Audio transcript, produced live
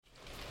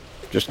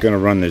Just going to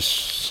run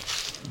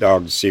this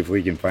dog to see if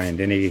we can find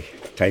any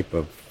type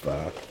of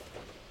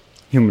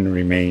human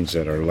remains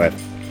that are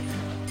left.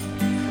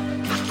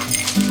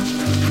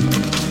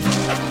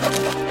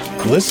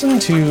 Listen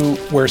to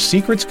Where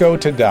Secrets Go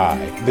to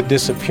Die, The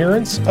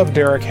Disappearance of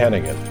Derek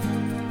Hennigan.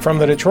 From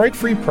the Detroit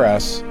Free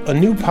Press, a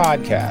new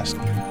podcast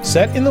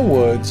set in the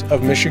woods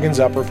of Michigan's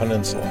Upper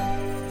Peninsula.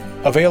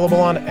 Available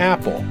on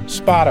Apple,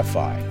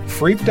 Spotify,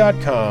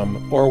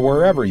 Freep.com, or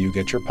wherever you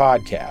get your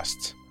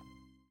podcasts.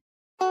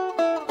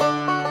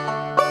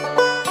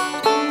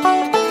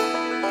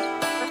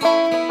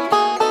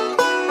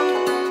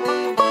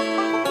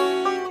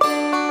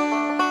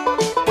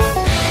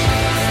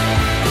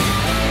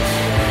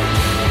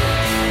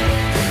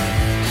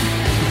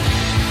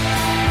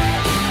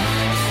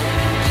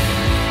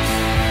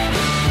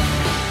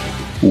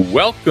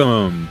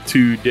 Welcome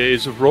to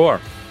Days of Roar,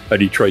 a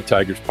Detroit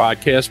Tigers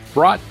podcast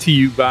brought to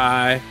you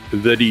by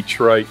the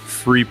Detroit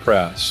Free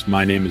Press.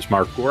 My name is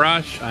Mark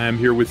Gorash. I am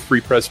here with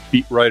Free Press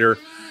beat writer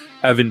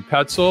Evan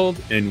Petzold,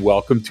 and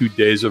welcome to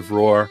Days of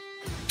Roar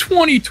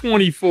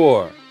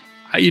 2024.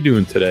 How you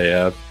doing today,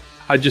 Ev?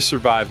 How'd you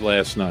survive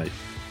last night?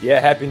 Yeah,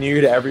 Happy New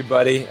Year to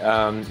everybody.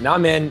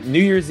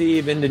 New Year's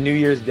Eve into New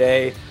Year's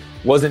Day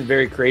wasn't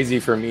very crazy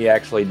for me,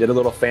 actually. Did a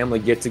little family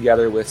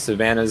get-together with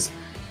Savannah's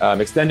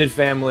extended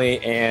family,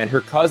 and her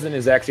cousin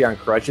is actually on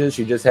crutches.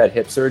 She just had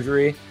hip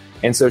surgery,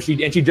 and so she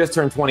just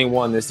turned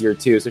 21 this year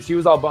too. So she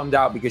was all bummed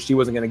out because she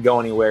wasn't going to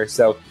go anywhere.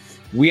 So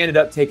we ended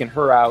up taking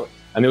her out.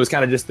 It was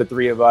kind of just the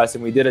three of us,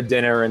 and we did a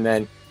dinner, and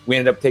then we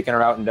ended up taking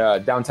her out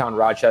into downtown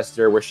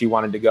Rochester, where she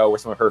wanted to go, where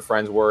some of her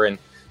friends were. And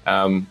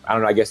I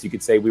don't know, I guess you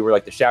could say we were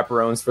like the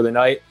chaperones for the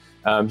night,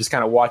 just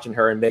kind of watching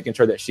her and making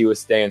sure that she was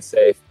staying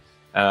safe.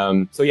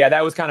 So yeah,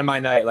 that was kind of my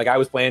night. Like, I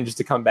was planning just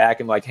to come back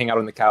and like hang out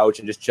on the couch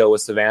and just chill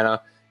with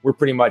Savannah. We're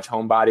pretty much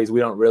homebodies. We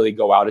don't really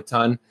go out a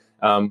ton.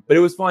 But it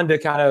was fun to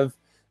kind of,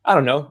 I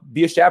don't know,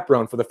 be a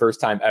chaperone for the first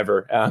time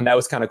ever. That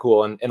was kind of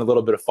cool and a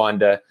little bit of fun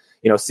to,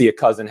 see a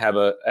cousin have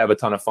a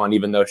ton of fun,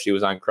 even though she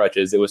was on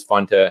crutches. It was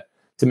fun to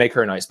make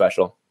her night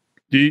special.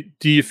 Do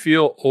you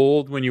feel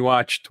old when you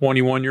watch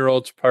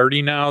 21-year-olds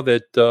party now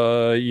that,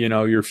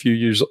 you're a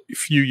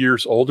few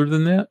years older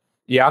than that?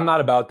 Yeah, I'm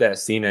not about that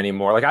scene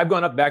anymore. Like, I've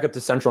gone back up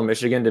to Central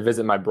Michigan to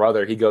visit my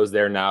brother. He goes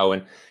there now.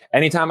 And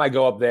anytime I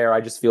go up there,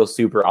 I just feel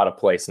super out of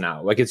place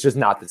now. Like, it's just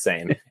not the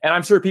same. And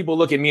I'm sure people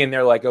look at me and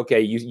they're like, okay,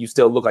 you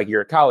still look like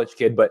you're a college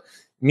kid. But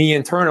me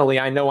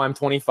internally, I know I'm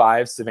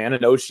 25. Savannah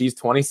knows she's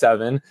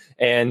 27.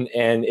 And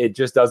it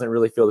just doesn't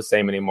really feel the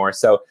same anymore.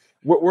 So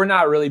we're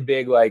not really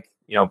big, like,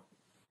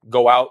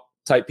 go out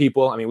type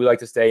people. I mean, we like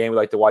to stay in. We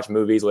like to watch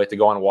movies. We like to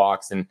go on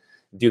walks and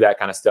do that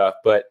kind of stuff.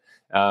 But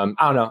I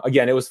don't know.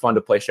 Again, it was fun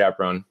to play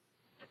chaperone.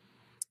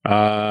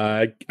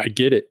 I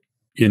get it.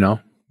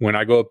 When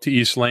I go up to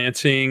East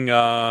Lansing,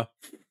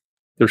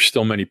 there's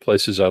still many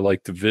places I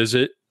like to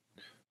visit.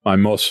 My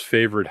most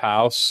favorite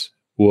house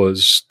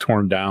was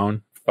torn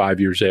down 5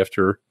 years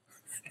after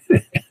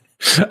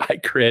I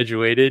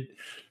graduated.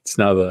 It's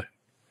now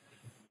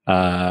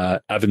the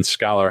Evans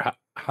Scholar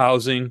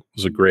Housing. It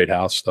was a great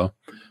house, though.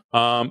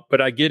 But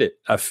I get it.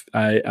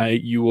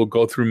 You will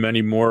go through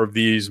many more of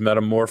these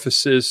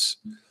metamorphoses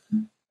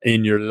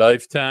in your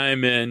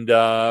lifetime,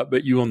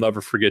 but you will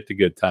never forget the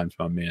good times,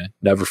 my man.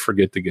 Never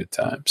forget the good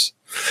times.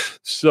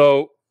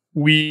 So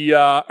we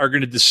are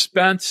going to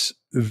dispense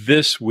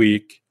this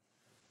week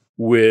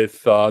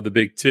with the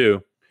big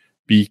two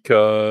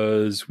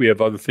because we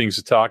have other things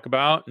to talk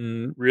about,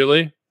 and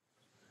really,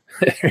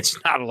 there's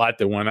not a lot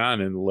that went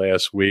on in the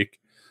last week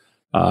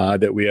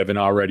that we haven't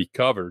already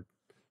covered.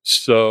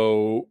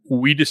 So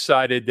we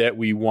decided that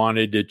we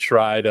wanted to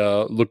try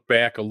to look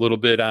back a little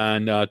bit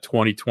on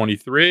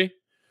 2023.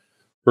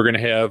 We're going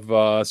to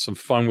have some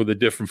fun with a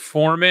different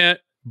format.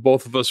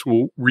 Both of us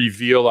will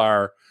reveal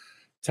our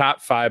top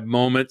 5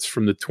 moments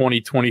from the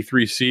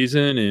 2023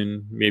 season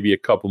and maybe a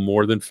couple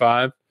more than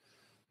 5.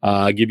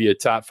 I'll give you a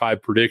top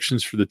 5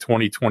 predictions for the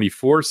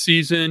 2024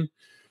 season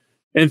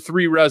and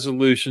 3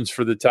 resolutions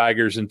for the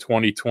Tigers in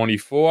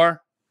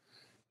 2024.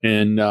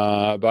 And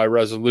by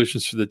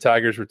resolutions for the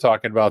Tigers, we're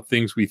talking about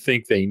things we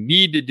think they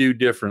need to do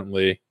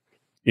differently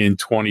in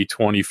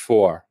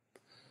 2024.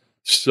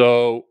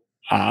 So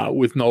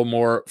with no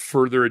more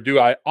further ado,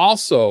 I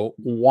also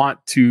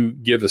want to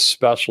give a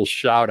special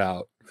shout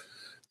out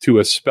to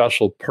a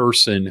special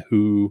person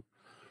who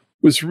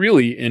was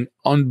really an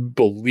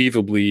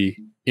unbelievably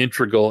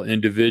integral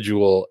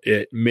individual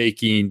at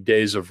making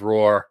Days of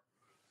Roar,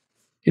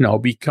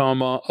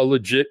 become a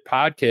legit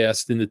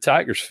podcast in the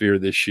Tiger sphere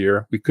this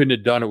year. We couldn't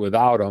have done it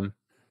without him.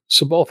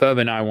 So both Evan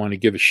and I want to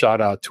give a shout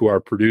out to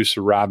our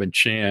producer, Robin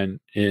Chan,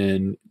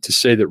 and to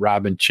say that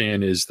Robin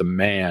Chan is the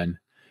man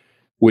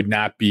would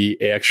not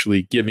be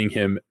actually giving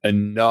him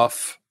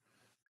enough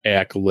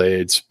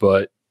accolades,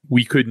 but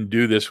we couldn't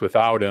do this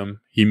without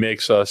him. He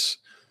makes us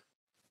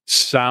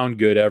sound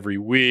good every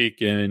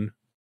week, and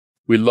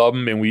we love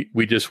him, and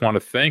we just want to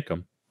thank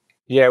him.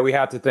 Yeah, we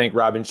have to thank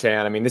Robin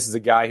Chan. I mean, this is a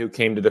guy who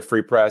came to the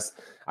Free Press,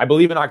 I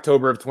believe, in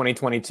October of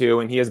 2022,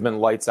 and he has been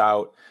lights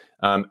out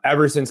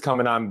Ever since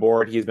coming on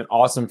board, he's been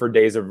awesome for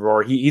Days of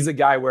Roar. He's a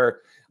guy where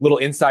little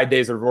inside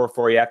Days of Roar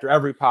for you. After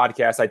every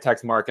podcast, I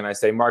text Mark and I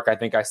say, Mark, I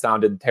think I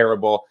sounded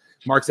terrible.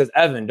 Mark says,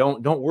 Evan,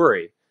 don't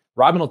worry.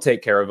 Robin will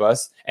take care of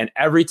us. And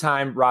every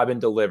time Robin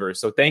delivers.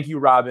 So thank you,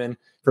 Robin,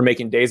 for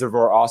making Days of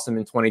Roar awesome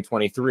in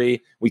 2023.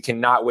 We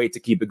cannot wait to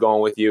keep it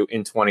going with you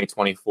in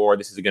 2024.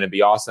 This is going to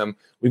be awesome.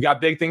 We've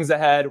got big things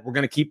ahead. We're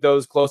going to keep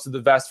those close to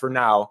the vest for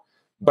now,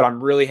 but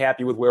I'm really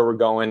happy with where we're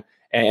going.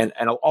 And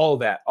all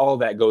of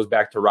that goes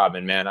back to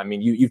Robin, man. I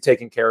mean, you've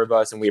taken care of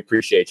us and we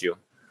appreciate you.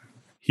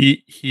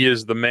 He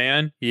is the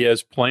man. He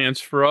has plans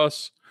for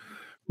us.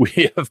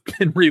 We have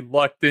been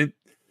reluctant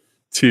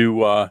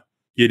to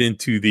get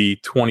into the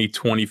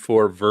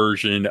 2024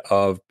 version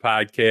of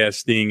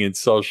podcasting and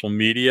social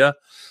media.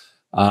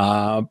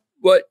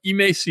 But you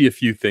may see a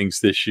few things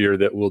this year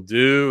that we'll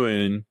do.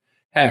 And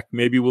heck,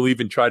 maybe we'll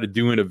even try to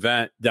do an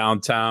event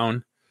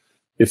downtown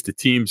if the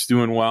team's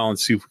doing well and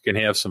see if we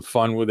can have some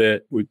fun with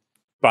it. We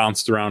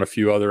bounced around a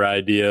few other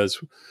ideas,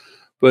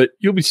 but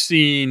you'll be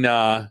seeing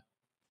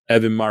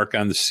Evan Mark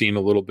on the scene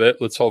a little bit.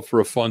 Let's hope for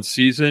a fun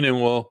season and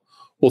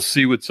we'll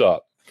see what's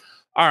up.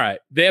 All right.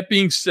 That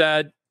being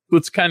said,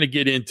 let's kind of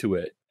get into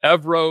it.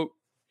 Ev wrote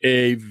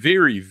a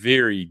very,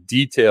 very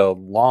detailed,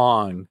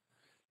 long,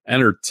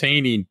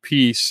 entertaining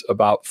piece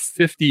about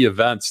 50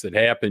 events that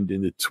happened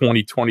in the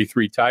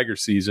 2023 Tiger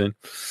season.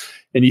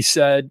 And he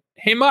said,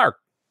 hey, Mark,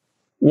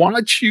 why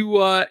don't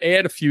you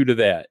add a few to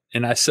that?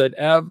 And I said,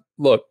 Ev,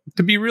 look,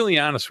 to be really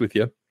honest with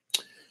you,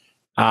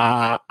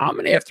 I'm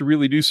going to have to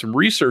really do some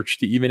research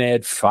to even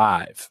add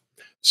 5.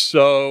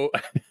 So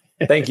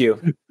thank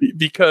you.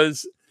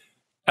 Because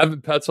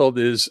Evan Petzold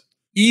is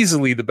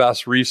easily the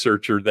best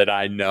researcher that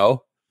I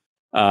know.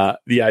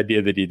 The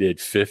idea that he did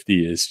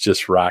 50 is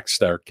just rock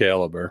star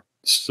caliber.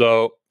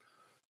 So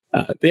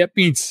that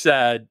being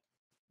said,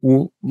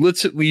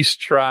 let's at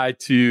least try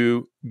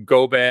to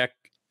go back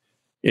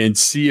and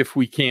see if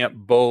we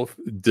can't both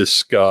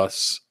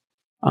discuss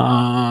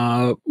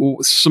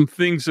some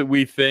things that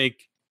we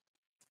think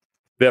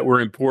that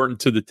were important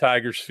to the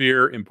Tiger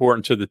sphere,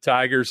 important to the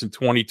Tigers in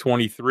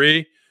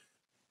 2023.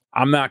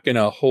 I'm not going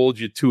to hold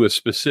you to a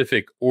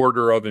specific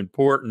order of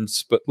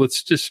importance, but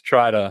let's just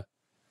try to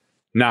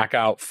knock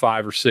out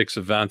 5 or 6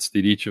 events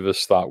that each of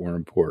us thought were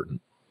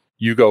important.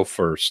 You go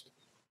first.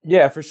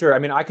 Yeah, for sure. I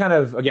mean,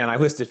 I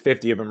listed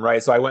 50 of them,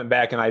 right? So I went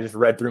back and I just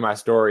read through my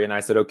story and I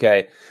said,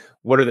 okay,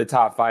 what are the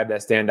top 5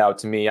 that stand out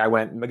to me? I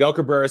went Miguel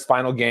Cabrera's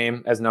final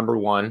game as number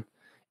 1,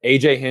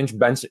 AJ Hinch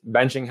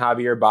benching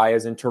Javier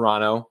Baez in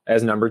Toronto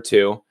as number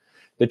 2,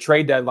 the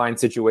trade deadline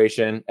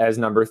situation as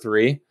number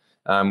 3,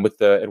 with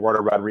the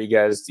Eduardo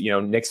Rodriguez,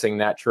 nixing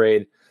that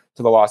trade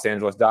to the Los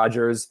Angeles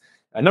Dodgers.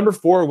 Number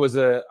 4 was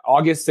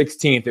August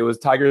 16th. It was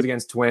Tigers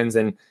against Twins,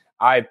 and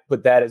I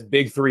put that as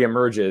big 3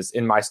 emerges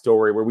in my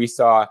story, where we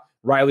saw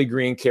Riley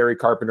Green, Kerry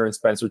Carpenter, and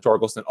Spencer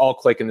Torkelson all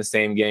click in the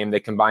same game. They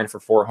combined for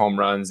 4 home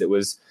runs. It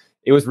was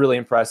really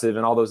impressive,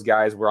 and all those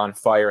guys were on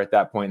fire at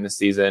that point in the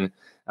season.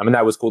 And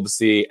that was cool to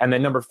see. And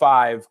then number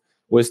 5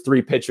 was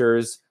 3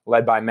 pitchers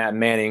led by Matt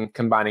Manning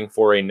combining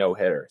for a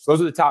no-hitter. So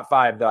those are the top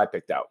 5 that I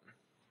picked out.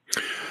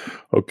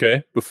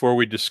 Okay. Before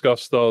we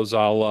discuss those,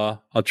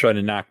 I'll try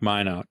to knock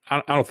mine out.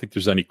 I don't think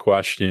there's any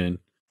question.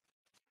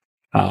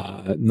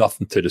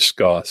 Nothing to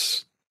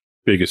discuss.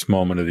 Biggest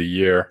moment of the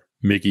year,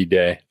 Miggy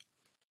Day.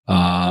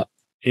 And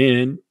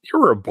there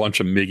were a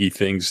bunch of Miggy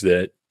things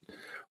that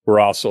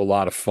were also a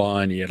lot of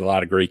fun. He had a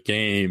lot of great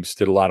games,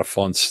 did a lot of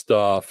fun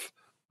stuff.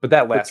 But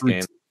that last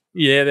game.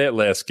 Yeah, that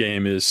last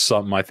game is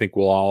something I think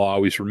we'll all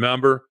always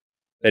remember.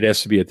 That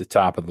has to be at the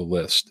top of the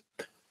list.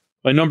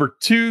 My number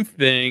 2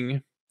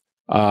 thing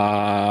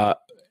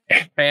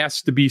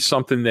has to be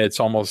something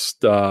that's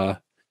almost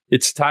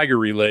it's Tiger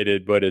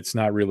related, but it's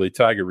not really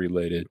Tiger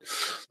related.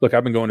 Look,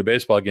 I've been going to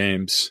baseball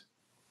games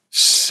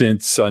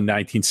since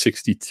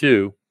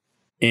 1962,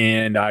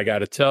 and I got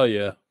to tell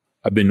you,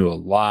 I've been to a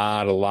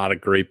lot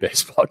of great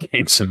baseball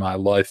games in my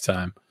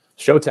lifetime.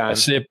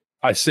 Showtime.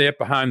 I sat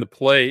behind the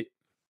plate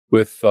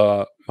with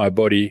my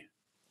buddy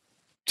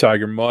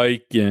Tiger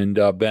Mike and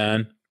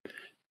Ben,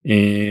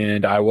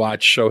 and I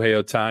watched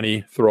Shohei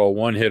Ohtani throw a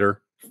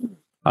one-hitter.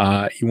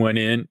 He went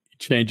in,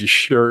 changed his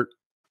shirt,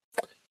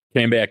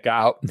 came back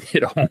out, and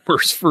hit a homer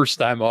his first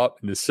time up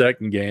in the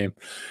second game.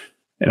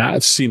 And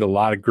I've seen a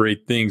lot of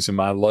great things in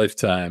my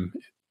lifetime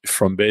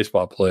from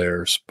baseball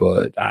players,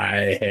 but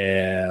I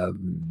have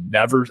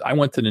never. I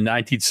went to the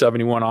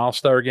 1971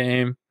 All-Star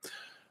game.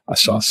 I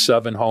saw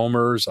 7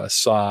 homers. I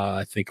saw,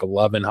 I think,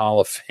 11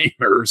 Hall of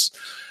Famers.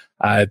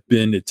 I've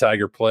been to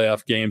Tiger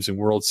playoff games and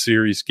World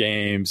Series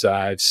games.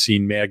 I've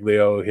seen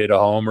Maglio hit a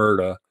homer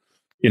to,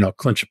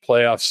 clinch a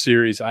playoff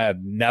series. I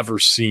have never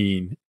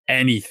seen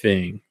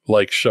anything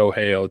like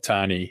Shohei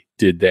Ohtani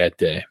did that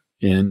day.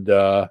 And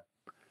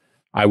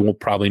I will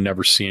probably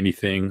never see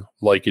anything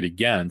like it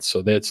again.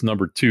 So that's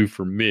number 2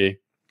 for me.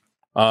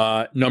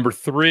 Number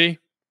 3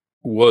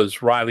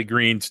 was Riley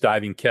Green's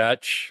diving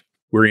catch,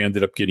 where he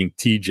ended up getting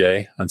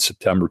TJ on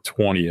September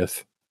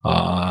 20th.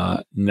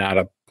 Not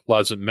a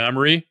pleasant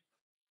memory.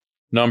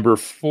 Number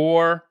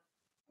 4,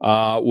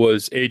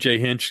 was AJ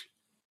Hinch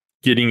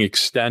getting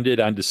extended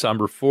on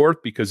December 4th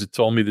because it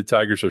told me the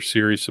Tigers are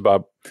serious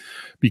about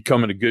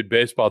becoming a good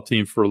baseball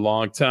team for a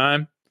long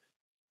time.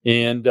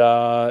 And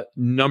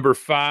number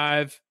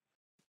 5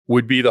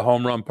 would be the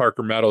home run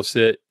Parker Meadows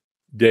hit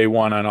day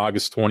 1 on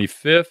August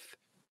 25th,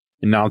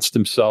 announced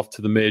himself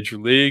to the major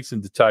leagues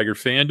and to Tiger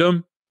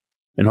fandom,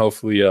 and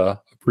hopefully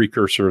a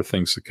precursor of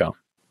things to come.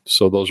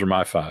 So those are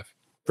my 5.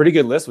 Pretty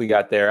good list we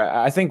got there.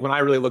 I think when I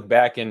really look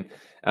back and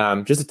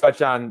just to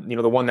touch on,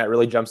 the one that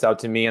really jumps out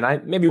to me, and I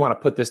maybe want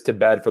to put this to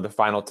bed for the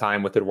final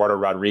time with Eduardo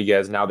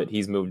Rodriguez now that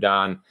he's moved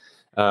on.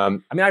 I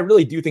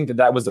really do think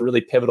that was a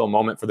really pivotal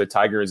moment for the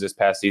Tigers this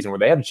past season where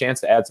they had a chance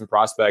to add some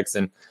prospects.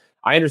 And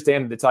I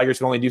understand that the Tigers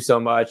can only do so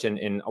much. And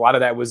a lot of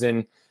that was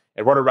in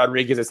Eduardo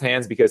Rodriguez's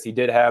hands because he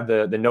did have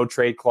the no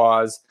trade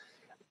clause.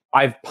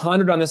 I've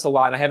pondered on this a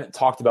lot and I haven't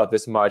talked about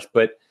this much,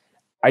 but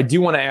I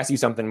do want to ask you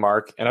something,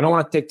 Mark, and I don't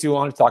want to take too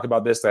long to talk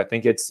about this. I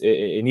think it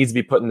needs to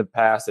be put in the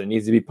past and it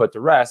needs to be put to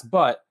rest.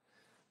 But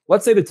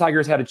let's say the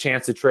Tigers had a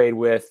chance to trade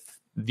with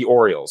the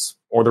Orioles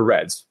or the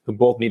Reds, who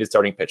both needed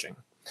starting pitching.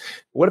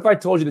 What if I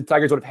told you the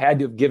Tigers would have had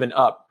to have given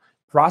up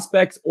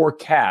prospects or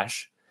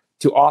cash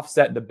to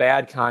offset the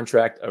bad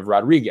contract of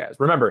Rodriguez?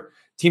 Remember,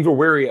 teams were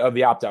wary of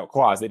the opt-out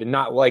clause. They did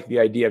not like the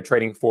idea of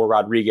trading for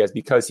Rodriguez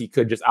because he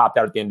could just opt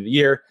out at the end of the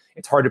year.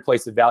 It's hard to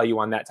place a value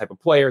on that type of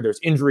player. There's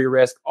injury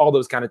risk, all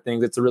those kind of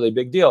things. It's a really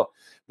big deal.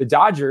 The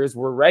Dodgers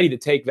were ready to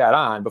take that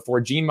on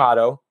before Gene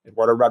Motto,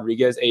 Eduardo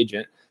Rodriguez's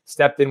agent,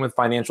 stepped in with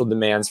financial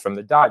demands from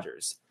the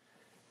Dodgers.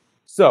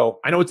 So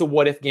I know it's a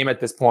what-if game at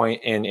this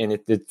point, and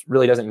it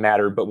really doesn't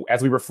matter. But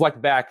as we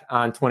reflect back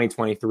on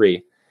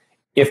 2023,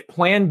 if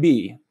Plan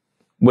B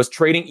was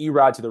trading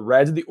Erod to the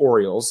Reds or the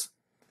Orioles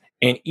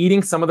and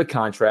eating some of the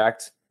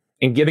contract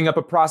and giving up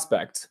a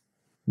prospect,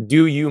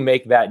 do you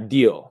make that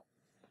deal?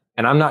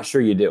 And I'm not sure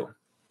you do.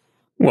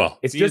 Well,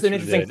 it's just an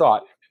interesting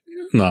thought.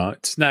 No,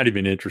 it's not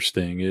even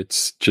interesting.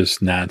 It's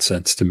just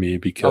nonsense to me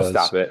because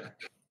stop it.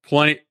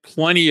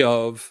 Plenty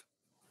of,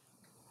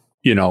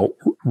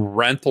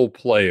 rental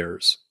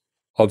players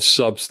of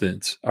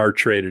substance are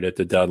traded at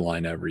the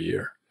deadline every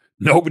year.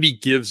 Nobody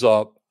gives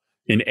up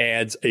and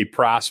adds a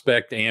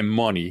prospect and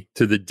money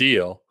to the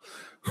deal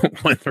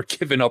when they're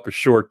giving up a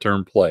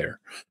short-term player.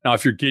 Now,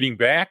 if you're getting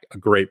back a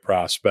great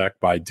prospect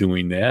by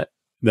doing that,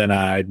 then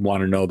I'd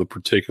want to know the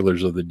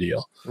particulars of the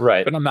deal.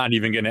 Right. But I'm not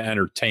even going to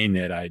entertain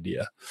that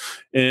idea.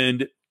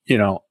 And,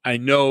 I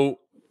know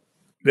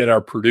that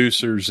our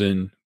producers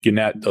and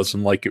Gannett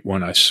doesn't like it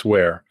when I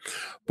swear,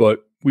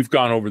 but we've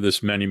gone over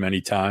this many, many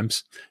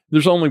times.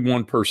 There's only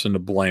one person to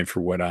blame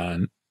for what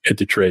on at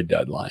the trade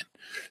deadline.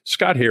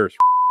 Scott Harris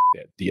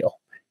that deal.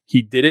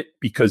 He did it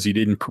because he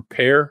didn't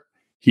prepare.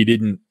 He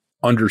didn't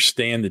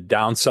understand the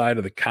downside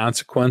of the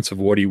consequence of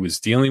what he was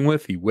dealing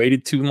with. He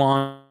waited too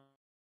long.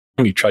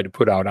 He tried to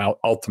put out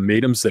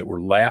ultimatums that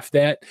were laughed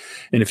at.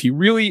 And if he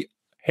really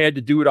had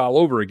to do it all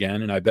over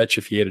again, and I bet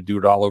you if he had to do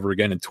it all over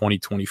again in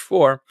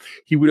 2024,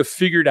 he would have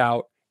figured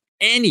out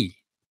any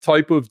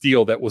type of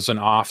deal that was an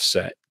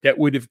offset that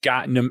would have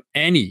gotten him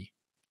any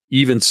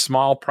even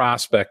small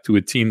prospect to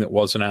a team that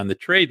wasn't on the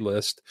trade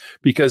list,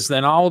 because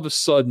then all of a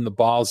sudden the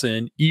ball's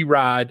in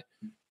Erod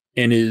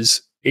and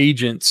his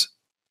agents,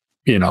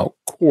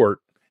 court,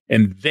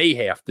 and they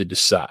have to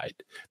decide.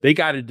 They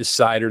got to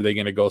decide, are they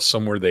going to go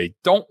somewhere they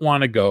don't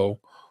want to go,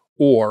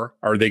 or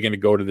are they going to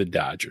go to the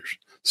Dodgers?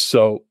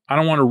 So I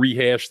don't want to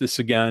rehash this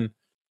again.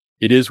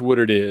 It is what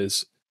it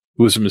is.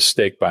 It was a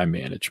mistake by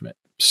management.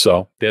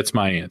 So that's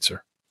my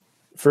answer.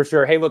 For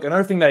sure. Hey, look,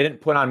 another thing that I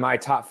didn't put on my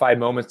top 5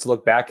 moments to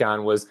look back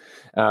on was,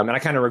 and I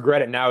kind of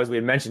regret it now as we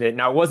had mentioned it.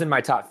 Now, it wasn't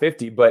my top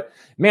 50, but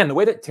man, the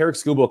way that Tarik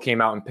Skubal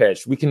came out and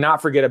pitched, we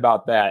cannot forget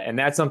about that. And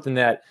that's something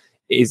that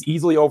is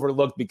easily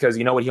overlooked because,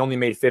 he only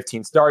made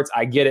 15 starts.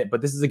 I get it.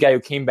 But this is a guy who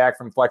came back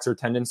from flexor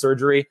tendon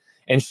surgery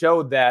and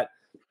showed that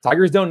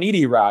Tigers don't need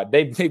Erod.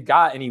 They've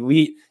got an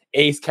elite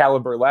ace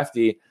caliber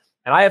lefty.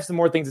 And I have some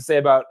more things to say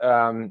about,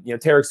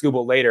 Tarik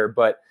Skubal later,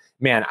 but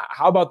man,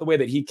 how about the way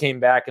that he came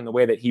back and the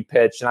way that he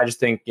pitched? And I just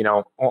think,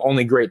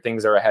 only great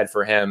things are ahead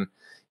for him.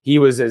 He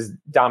was as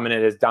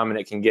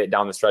dominant can get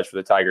down the stretch for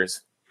the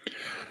Tigers.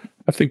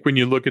 I think when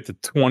you look at the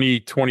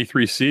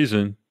 2023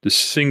 season, the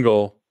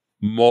single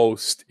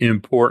most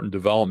important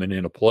development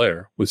in a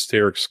player was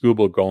Tarik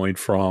Skubal going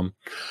from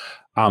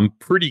I'm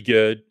pretty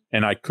good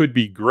and I could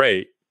be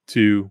great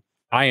to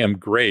I am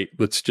great.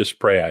 Let's just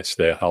pray I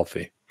stay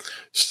healthy.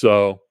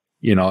 So,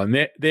 and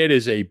that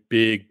is a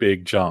big,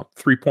 big jump.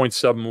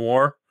 3.7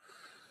 more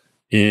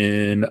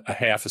in a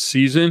half a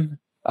season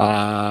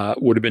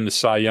would have been the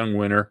Cy Young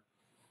winner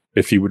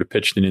if he would have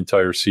pitched an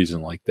entire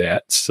season like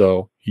that.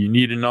 So you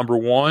need a number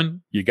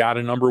one. You got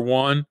a number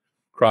one.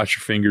 Cross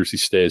your fingers he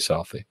stays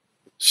healthy.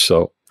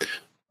 So,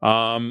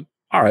 all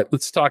right,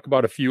 let's talk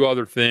about a few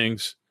other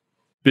things.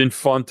 Been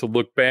fun to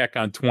look back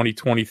on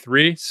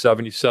 2023,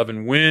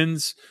 77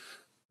 wins,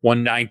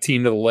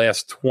 119 of the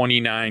last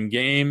 29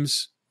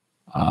 games.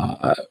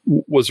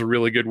 Was a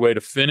really good way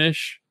to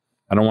finish.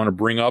 I don't want to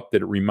bring up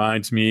that it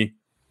reminds me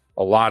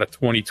a lot of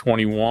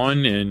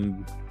 2021,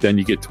 and then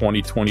you get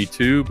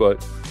 2022.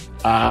 But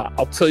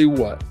I'll tell you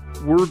what,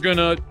 we're going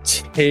to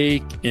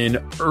take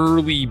an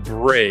early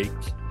break.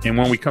 And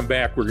when we come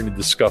back, we're going to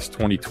discuss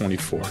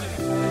 2024.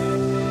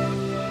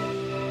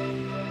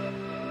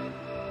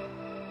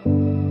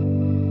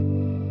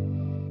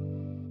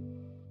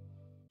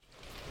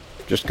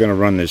 Just going to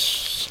run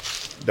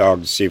this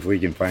dog to see if we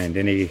can find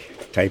any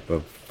type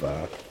of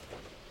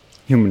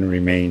human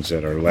remains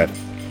that are left.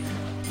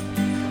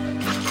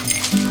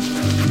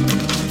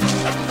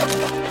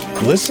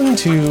 Listen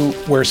to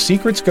Where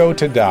Secrets Go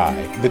to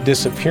Die, The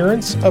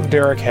Disappearance of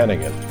Derek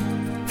Hennigan.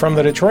 From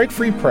the Detroit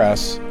Free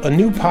Press, a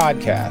new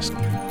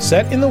podcast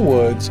set in the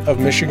woods of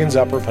Michigan's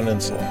Upper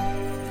Peninsula.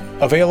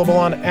 Available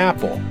on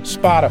Apple,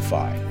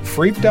 Spotify,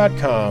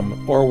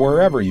 Freep.com, or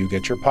wherever you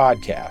get your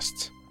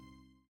podcasts.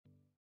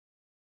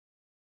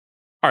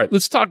 All right,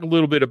 let's talk a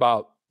little bit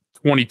about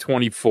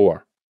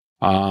 2024.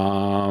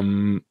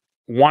 Want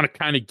to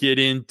kind of get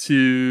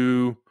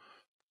into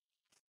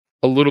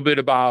a little bit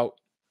about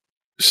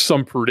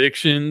some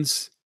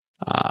predictions.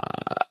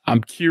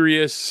 I'm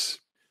curious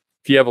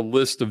if you have a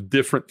list of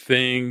different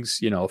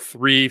things,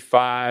 3,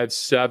 5,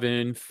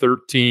 7,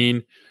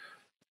 13.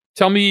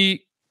 Tell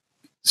me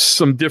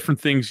some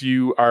different things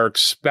you are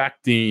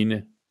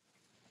expecting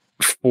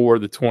for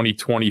the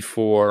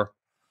 2024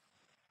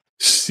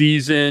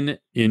 season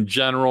in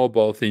general,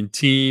 both in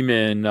team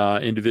and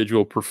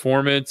individual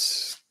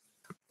performance.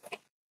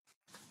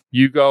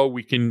 You go.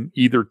 We can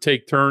either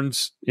take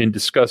turns and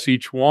discuss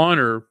each one,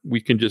 or we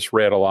can just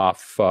rattle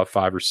off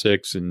 5 or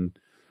 6 and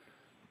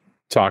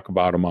talk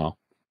about them all.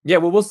 Yeah,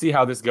 well, we'll see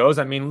how this goes.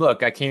 I mean,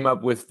 look, I came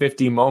up with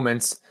 50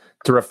 moments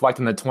to reflect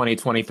on the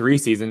 2023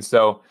 season.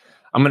 So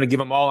I'm going to give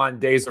them all on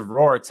Days of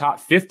Roar top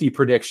 50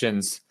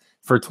 predictions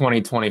for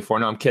 2024.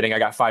 No, I'm kidding. I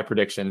got 5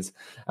 predictions.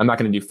 I'm not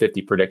going to do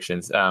 50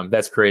 predictions.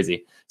 That's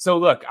crazy. So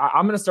look,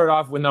 I'm going to start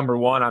off with number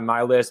 1 on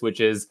my list, which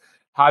is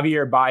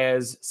Javier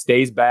Baez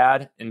stays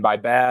bad. And by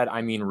bad,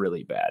 I mean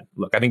really bad.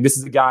 Look, I think this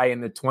is a guy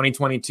in the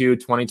 2022,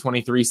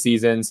 2023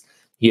 seasons.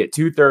 He hit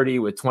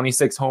 .230 with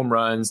 26 home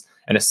runs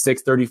and a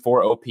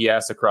 .634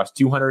 OPS across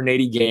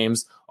 280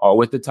 games, all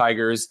with the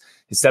Tigers.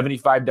 His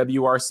 75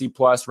 WRC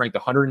plus ranked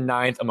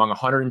 109th among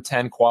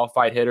 110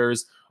 qualified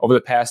hitters over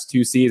the past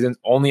 2 seasons,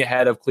 only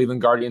ahead of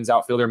Cleveland Guardians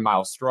outfielder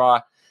Miles Straw.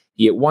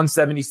 He hit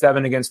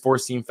 177 against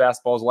four-seam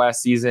fastballs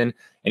last season,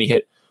 and he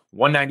hit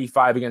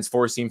 195 against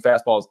four-seam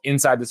fastballs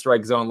inside the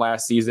strike zone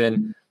last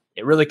season.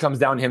 It really comes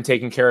down to him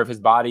taking care of his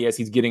body as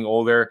he's getting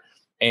older.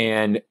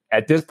 And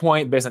at this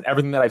point, based on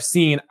everything that I've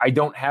seen, I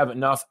don't have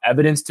enough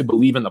evidence to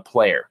believe in the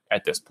player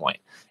at this point.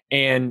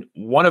 And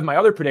one of my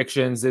other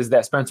predictions is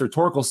that Spencer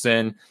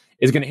Torkelson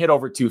is going to hit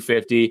over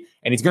 250,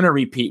 and he's going to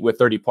repeat with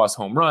 30-plus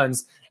home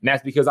runs. And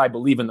that's because I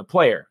believe in the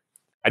player.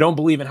 I don't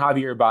believe in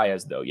Javier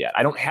Baez, though, yet.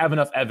 I don't have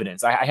enough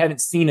evidence. I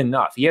haven't seen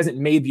enough. He hasn't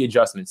made the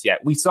adjustments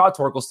yet. We saw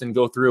Torkelson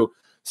go through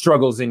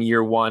struggles in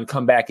year 1,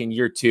 come back in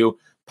year 2,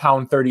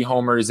 pound 30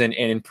 homers, and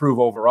improve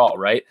overall,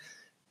 right?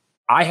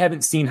 I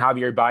haven't seen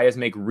Javier Baez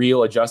make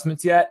real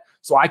adjustments yet,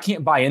 so I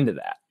can't buy into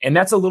that. And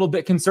that's a little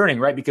bit concerning,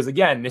 right? Because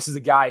again, this is a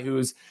guy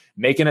who's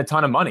making a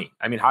ton of money.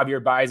 I mean,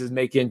 Javier Baez is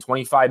making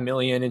 $25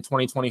 million in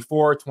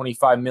 2024,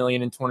 $25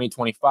 million in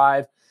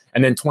 2025,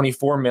 and then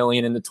 $24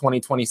 million in the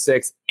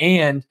 2026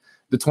 and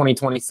the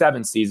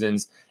 2027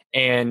 seasons.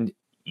 And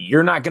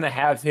you're not going to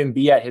have him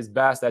be at his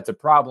best. That's a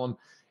problem.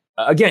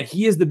 Again,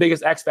 he is the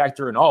biggest X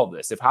factor in all of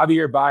this. If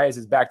Javier Baez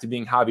is back to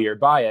being Javier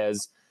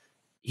Baez,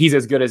 he's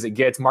as good as it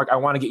gets. Mark, I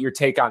want to get your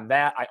take on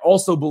that. I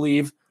also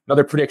believe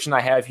another prediction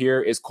I have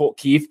here is Colt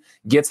Keith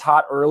gets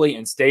hot early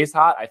and stays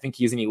hot. I think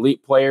he's an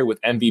elite player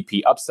with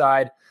MVP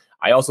upside.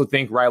 I also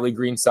think Riley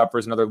Green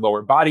suffers another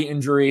lower body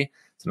injury.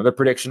 It's another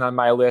prediction on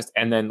my list.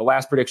 And then the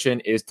last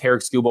prediction is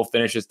Tarek Skubal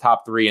finishes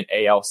top 3 in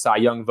AL Cy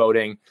Young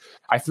voting.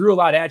 I threw a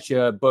lot at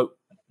you, but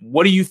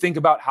what do you think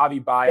about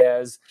Javi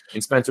Baez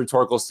and Spencer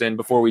Torkelson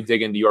before we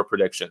dig into your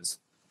predictions?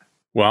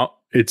 Well,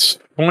 it's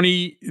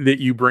funny that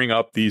you bring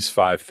up these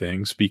 5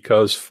 things,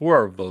 because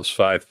 4 of those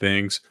 5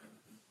 things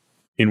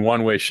in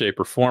one way, shape,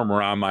 or form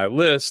are on my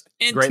list.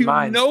 And Great to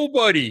minds.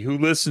 Nobody who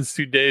listens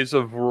to Days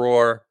of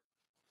Roar,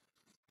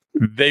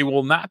 they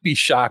will not be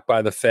shocked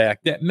by the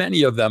fact that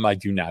many of them I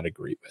do not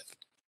agree with.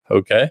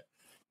 Okay?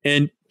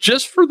 And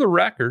just for the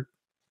record,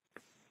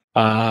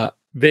 Ev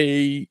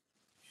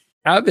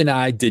and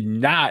I did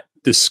not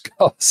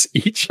discuss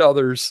each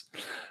other's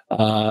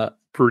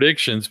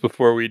predictions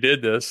before we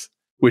did this,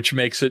 which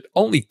makes it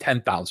only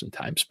 10,000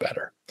 times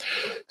better.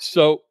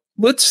 So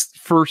let's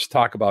first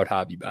talk about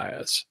Javi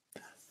Baez.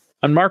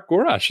 On Mark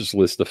Gorash's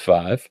list of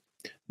 5,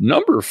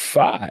 number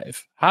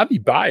 5,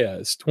 Javi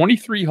Baez,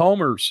 23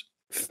 homers,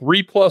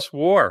 3+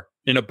 WAR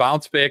in a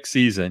bounce-back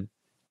season,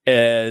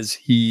 as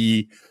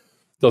he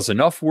does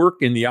enough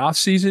work in the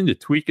offseason to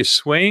tweak his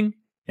swing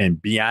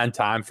and be on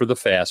time for the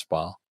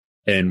fastball.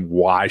 And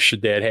why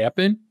should that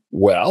happen?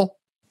 Well,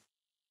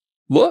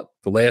 look,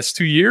 the last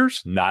 2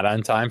 years, not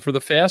on time for the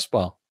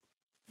fastball.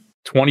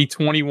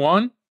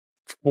 2021,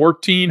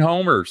 14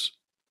 homers,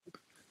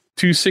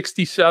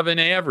 267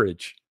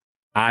 average.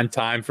 on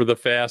time for the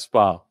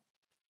fastball.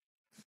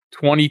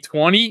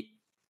 2020,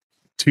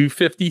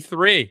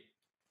 253.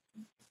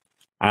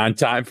 On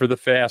time for the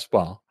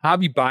fastball.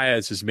 Javi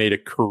Baez has made a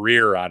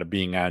career out of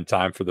being on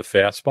time for the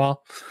fastball.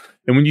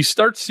 And when you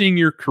start seeing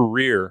your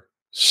career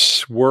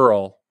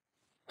swirl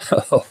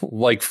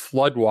like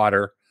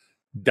floodwater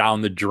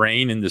down the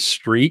drain in the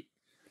street,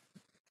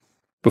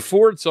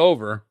 before it's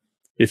over,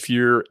 if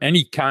you're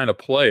any kind of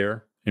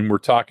player, and we're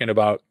talking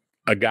about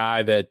a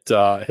guy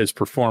that has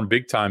performed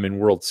big time in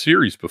World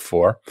Series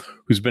before,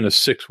 who's been a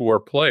 6-WAR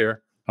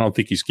player, I don't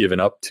think he's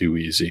given up too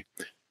easy.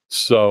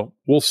 So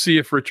we'll see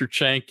if Richard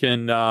Chang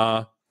can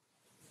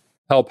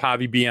help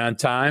Javi be on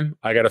time.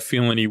 I got a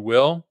feeling he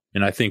will.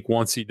 And I think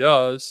once he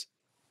does,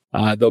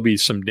 there'll be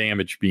some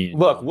damage being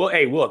done.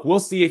 We'll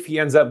see if he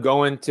ends up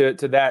going to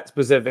that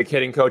specific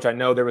hitting coach. I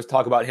know there was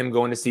talk about him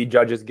going to see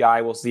Judge's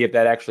guy. We'll see if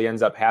that actually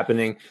ends up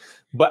happening.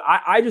 But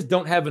I just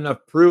don't have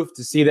enough proof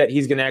to see that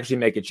he's going to actually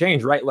make a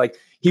change, right? Like,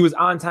 he was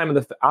on time for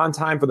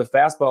the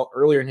fastball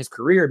earlier in his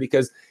career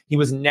because he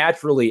was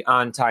naturally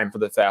on time for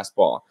the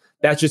fastball.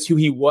 That's just who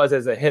he was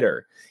as a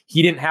hitter.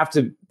 He didn't have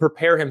to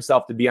prepare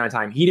himself to be on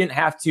time. He didn't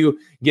have to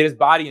get his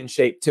body in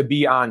shape to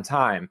be on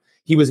time.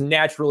 He was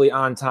naturally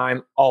on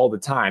time all the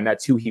time.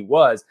 That's who he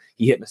was.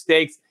 He hit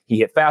mistakes. He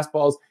hit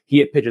fastballs. He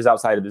hit pitches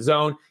outside of the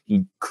zone.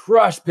 He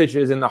crushed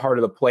pitches in the heart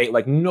of the plate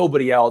like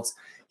nobody else.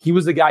 He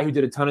was the guy who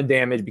did a ton of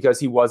damage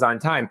because he was on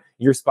time.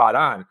 You're spot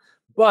on.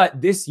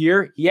 But this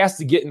year, he has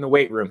to get in the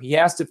weight room. He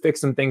has to fix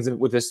some things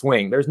with his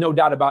swing. There's no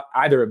doubt about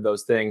either of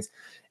those things.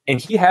 And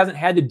he hasn't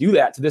had to do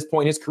that to this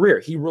point in his career.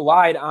 He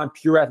relied on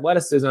pure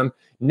athleticism,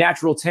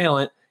 natural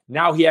talent.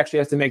 Now he actually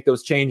has to make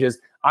those changes.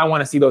 I want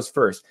to see those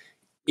first.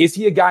 Is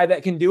he a guy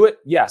that can do it?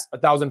 Yes,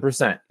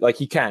 1,000%. Like,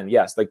 he can.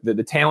 Yes, like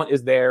the talent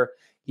is there.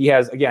 He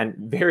has, again,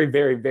 very,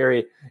 very,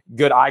 very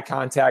good eye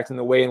contact in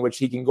the way in which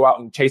he can go out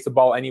and chase the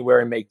ball anywhere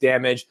and make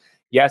damage.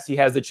 Yes, he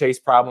has the chase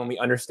problem. We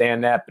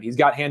understand that, but he's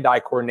got hand-eye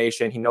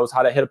coordination. He knows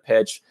how to hit a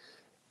pitch.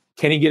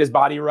 Can he get his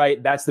body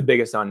right? That's the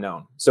biggest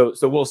unknown. So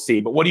we'll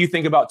see. But what do you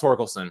think about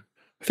Torkelson?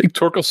 I think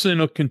Torkelson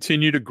will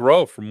continue to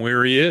grow from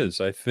where he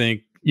is. I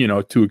think,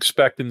 to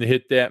expect him to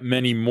hit that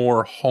many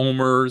more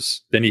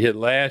homers than he hit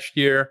last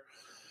year,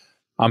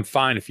 I'm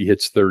fine if he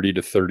hits 30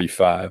 to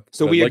 35.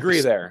 So we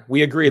agree there.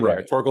 We agree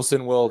there.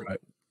 Torkelson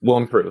will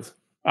improve.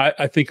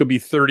 I think he'll be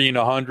 30 and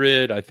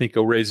 100. I think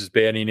he'll raise his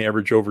batting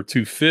average over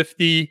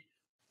 250.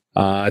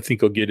 I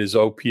think he'll get his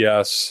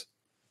OPS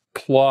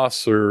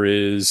plus or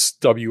his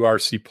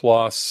WRC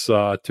plus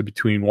to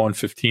between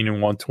 115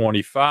 and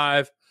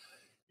 125.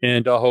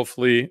 And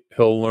hopefully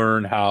he'll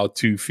learn how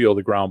to feel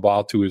the ground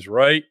ball to his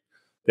right.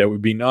 That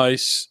would be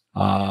nice.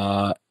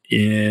 But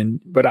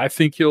I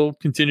think he'll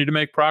continue to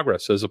make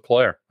progress as a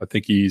player. I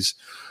think he's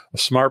a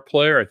smart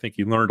player. I think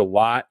he learned a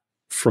lot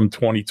from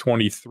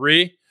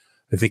 2023.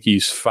 I think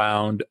he's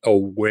found a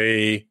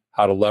way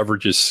how to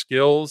leverage his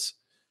skills,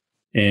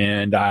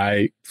 and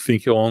I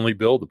think he'll only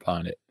build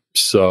upon it.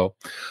 So,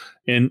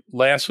 and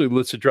lastly,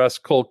 let's address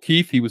Colt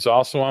Keith. He was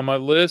also on my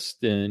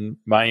list, and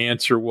my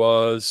answer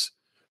was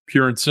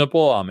pure and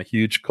simple. I'm a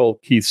huge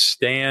Colt Keith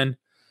stan.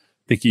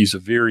 I think he's a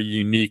very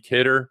unique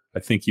hitter. I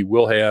think he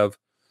will have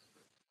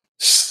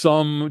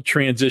some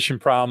transition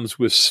problems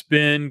with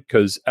spin,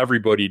 because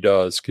everybody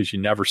does, because you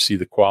never see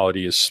the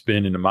quality of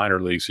spin in the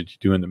minor leagues that you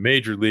do in the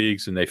major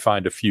leagues, and they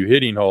find a few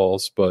hitting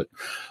holes. But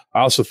I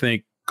also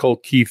think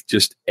Colt Keith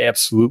just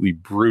absolutely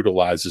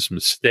brutalizes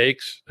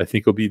mistakes. I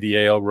think he'll be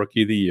the AL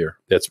Rookie of the Year.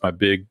 That's my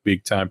big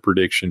time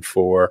prediction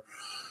for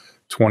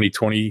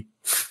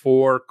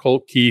 2024.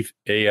 Colt Keith,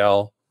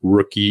 AL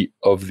Rookie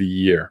of the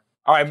Year.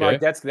 All right, Mark,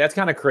 that's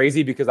kind of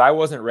crazy because I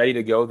wasn't ready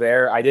to go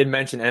there. I did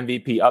mention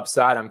MVP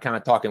upside. I'm kind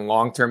of talking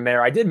long-term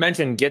there. I did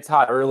mention gets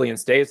hot early and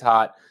stays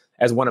hot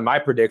as one of my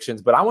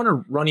predictions, but I want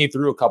to run you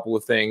through a couple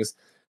of things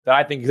that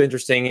I think is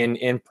interesting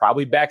and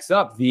probably backs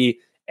up the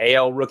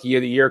AL Rookie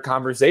of the Year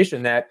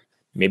conversation that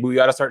maybe we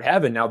got to start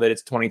having now that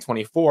it's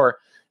 2024.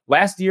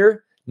 Last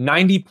year,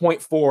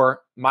 90.4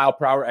 mile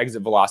per hour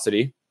exit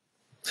velocity,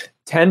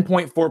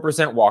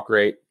 10.4% walk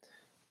rate,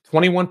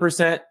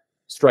 21%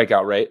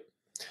 strikeout rate,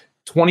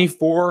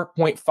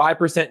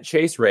 24.5%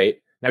 chase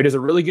rate. Now, he does a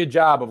really good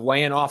job of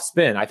laying off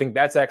spin. I think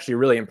that's actually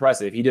really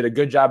impressive. He did a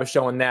good job of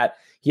showing that.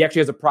 He actually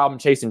has a problem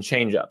chasing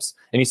changeups.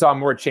 And he saw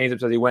more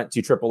changeups as he went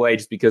to AAA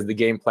just because the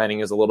game planning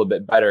is a little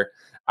bit better.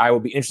 I will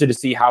be interested to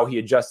see how he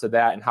adjusts to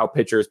that and how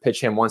pitchers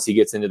pitch him once he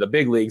gets into the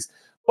big leagues.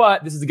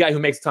 But this is a guy who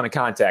makes a ton of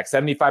contact,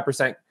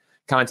 75%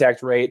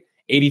 contact rate,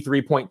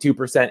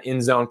 83.2%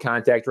 in-zone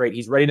contact rate.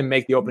 He's ready to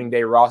make the opening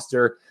day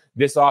roster.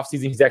 This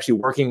offseason, he's actually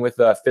working with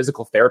a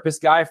physical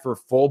therapist guy for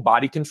full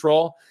body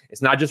control.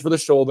 It's not just for the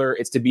shoulder.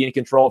 It's to be in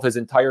control of his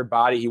entire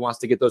body. He wants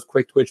to get those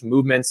quick twitch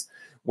movements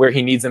where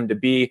he needs them to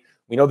be.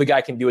 We know the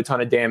guy can do a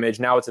ton of damage.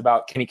 Now it's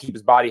about, can he keep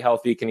his body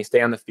healthy? Can he stay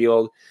on the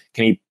field?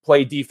 Can he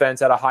play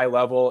defense at a high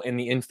level in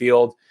the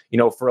infield,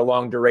 for a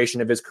long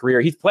duration of his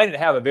career? He's planning to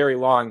have a very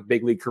long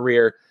big league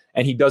career,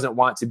 and he doesn't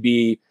want to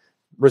be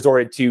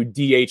resorted to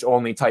DH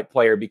only type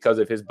player because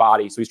of his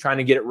body. So he's trying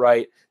to get it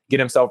right, get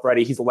himself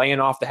ready. He's laying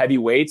off the heavy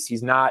weights.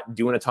 He's not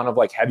doing a ton of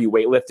like heavy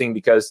weightlifting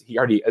because he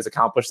already has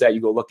accomplished that. You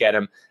go look at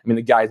him. I mean,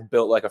 the guy's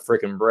built like a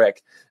freaking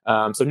brick.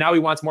 So now he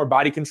wants more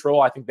body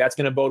control. I think that's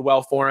going to bode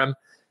well for him.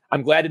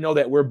 I'm glad to know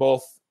that we're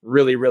both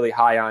really, really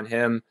high on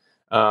him.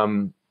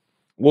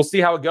 We'll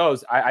see how it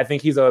goes. I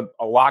think he's a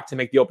lock to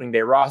make the opening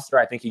day roster.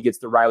 I think he gets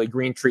the Riley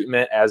Green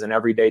treatment as an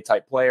everyday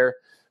type player,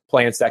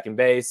 playing second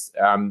base,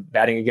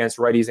 batting against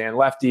righties and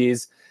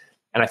lefties.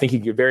 And I think he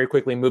could very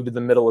quickly move to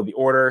the middle of the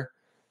order.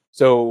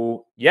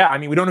 So, yeah, I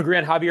mean, we don't agree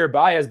on Javier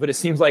Baez, but it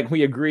seems like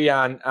we agree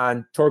on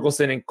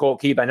Torkelson and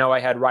Colt Keith. I know I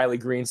had Riley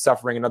Green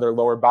suffering another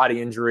lower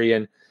body injury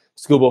and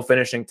Skubal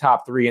finishing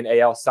top 3 in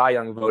AL Cy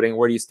Young voting.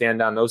 Where do you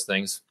stand on those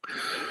things?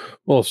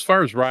 Well, as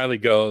far as Riley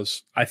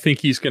goes, I think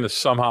he's going to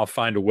somehow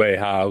find a way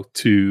how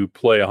to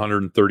play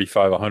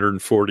 135,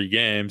 140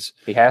 games.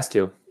 He has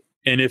to.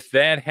 And if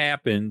that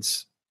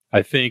happens,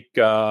 I think,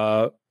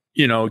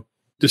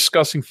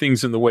 discussing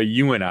things in the way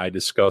you and I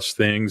discuss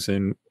things,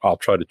 and I'll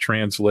try to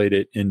translate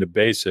it into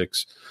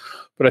basics,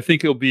 but I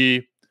think he'll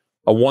be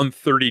a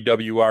 130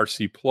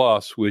 WRC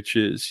plus, which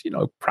is,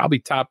 probably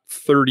top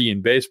 30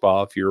 in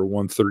baseball if you're a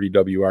 130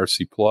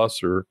 WRC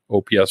plus or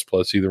OPS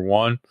plus, either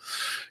one.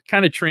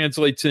 Kind of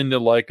translates into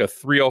like a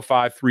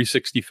 305,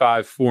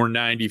 365,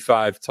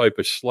 495 type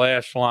of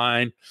slash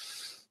line.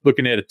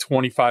 Looking at a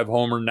 25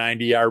 homer,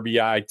 90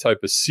 RBI type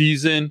of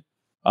season,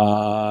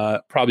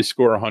 probably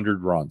score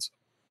 100 runs.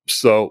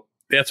 So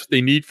that's what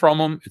they need from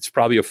him. It's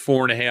probably a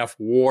 4.5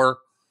 WAR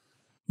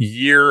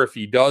year if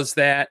he does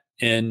that.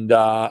 And,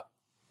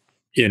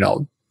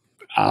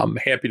 I'm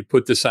happy to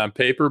put this on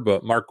paper,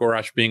 but Mark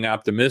Gorash being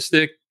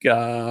optimistic,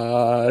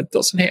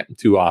 doesn't happen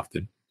too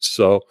often.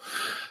 So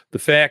the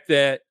fact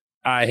that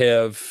I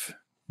have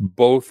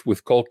both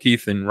with Colt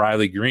Keith and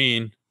Riley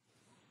Green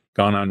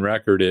gone on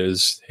record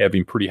as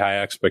having pretty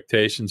high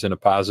expectations in a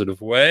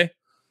positive way,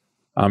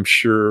 I'm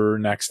sure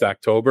next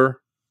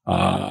October,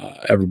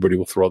 everybody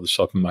will throw this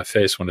up in my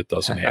face when it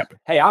doesn't happen.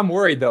 Hey, I'm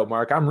worried though,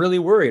 Mark. I'm really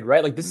worried,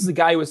 right? Like, this is a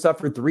guy who has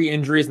suffered 3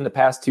 injuries in the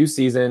past 2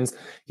 seasons.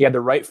 He had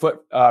the right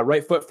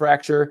foot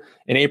fracture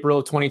in April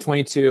of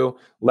 2022,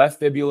 left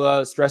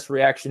fibula stress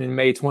reaction in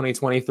May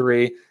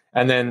 2023,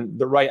 and then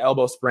the right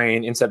elbow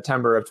sprain in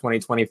September of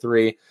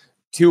 2023.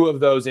 2 of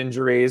those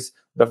injuries,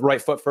 the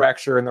right foot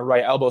fracture and the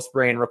right elbow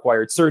sprain,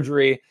 required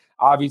surgery.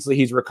 Obviously,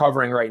 he's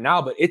recovering right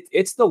now, but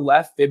it's the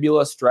left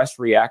fibula stress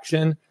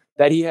reaction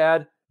that he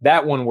had.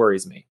 That one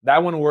worries me.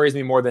 That one worries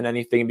me more than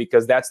anything,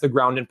 because that's the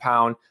ground and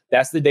pound.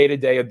 That's the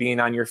day-to-day of being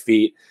on your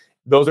feet.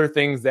 Those are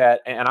things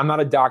that, and I'm not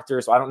a doctor,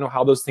 so I don't know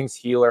how those things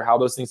heal or how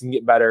those things can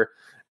get better.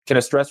 Can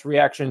a stress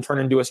reaction turn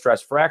into a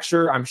stress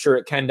fracture? I'm sure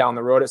it can down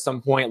the road at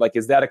some point. Like,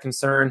 is that a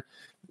concern?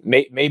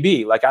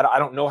 Maybe. Like, I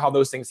don't know how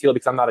those things heal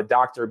because I'm not a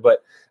doctor,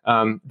 but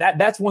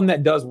that's one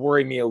that does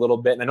worry me a little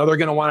bit. And I know they're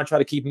going to want to try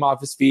to keep him off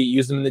his feet,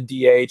 use him in the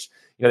DH.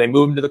 They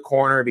move him to the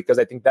corner because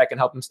I think that can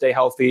help him stay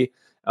healthy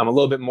a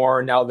little bit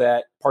more now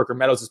that Parker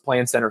Meadows is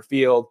playing center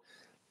field.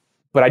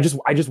 But I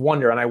just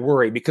wonder, and I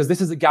worry, because this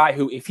is a guy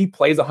who, if he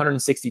plays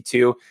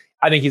 162,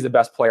 I think he's the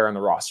best player on the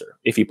roster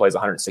if he plays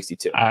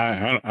 162.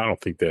 I don't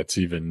think that's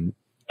even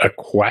a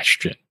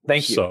question.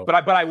 Thank you. So,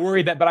 but I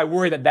worry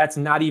that that's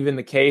not even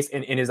the case.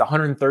 And is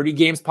 130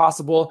 games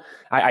possible?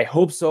 I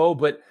hope so.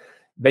 But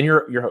then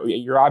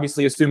you're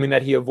obviously assuming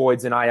that he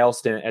avoids an IL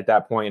stint at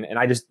that point. And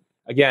I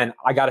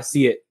got to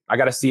see it. I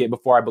got to see it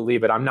before I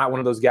believe it. I'm not one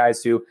of those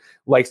guys who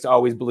likes to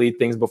always believe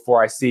things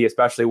before I see,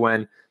 especially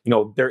when,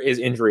 there is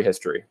injury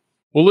history.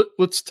 Well,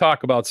 let's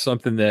talk about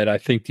something that I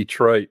think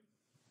Detroit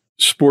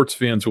sports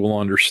fans will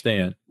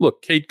understand.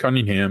 Look, Cade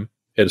Cunningham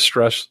had a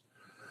stress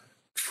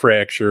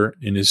fracture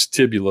in his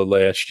tibia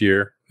last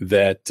year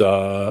that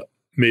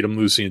made him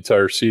lose the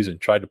entire season.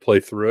 Tried to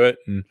play through it,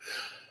 and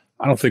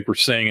I don't think we're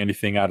saying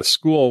anything out of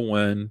school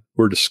when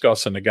we're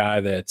discussing a guy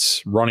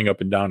that's running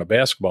up and down a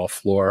basketball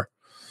floor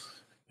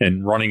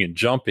and running and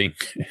jumping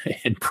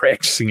and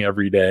practicing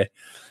every day.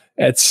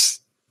 That's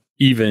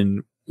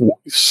even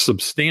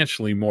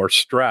substantially more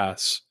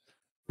stress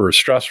for a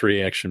stress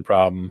reaction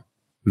problem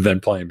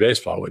than playing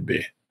baseball would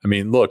be. I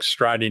mean, look,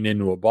 striding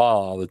into a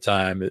ball all the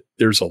time,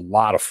 there's a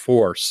lot of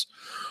force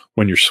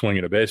when you're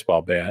swinging a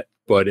baseball bat,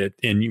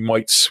 and you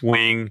might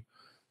swing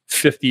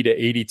 50 to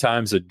 80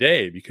 times a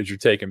day because you're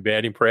taking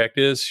batting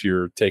practice,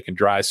 you're taking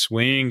dry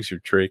swings,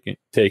 you're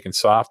taking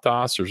soft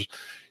tossers.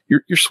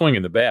 You're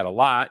swinging the bat a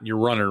lot and you're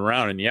running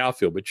around in the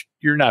outfield, but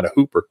you're not a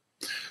hooper.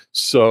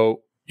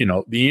 So,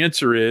 the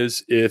answer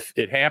is, if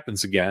it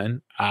happens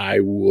again,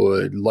 I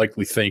would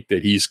likely think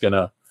that he's going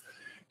to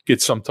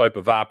get some type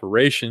of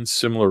operation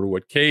similar to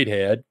what Cade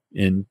had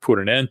and put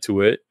an end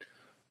to it.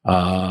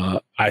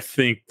 I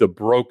think the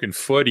broken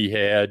foot he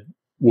had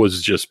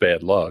was just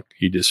bad luck.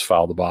 He just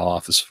fouled the ball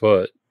off his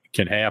foot. It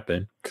can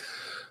happen.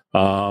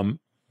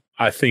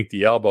 I think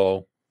the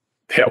elbow,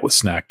 that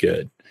was not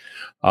good.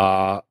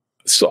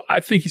 So I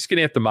think he's going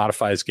to have to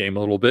modify his game a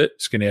little bit.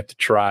 He's going to have to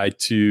try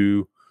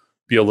to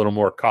be a little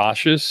more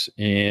cautious,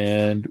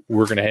 and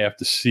we're going to have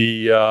to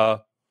see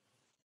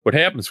what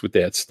happens with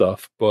that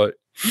stuff. But,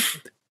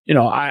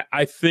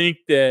 I think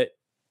that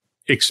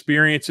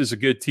experience is a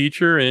good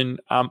teacher, and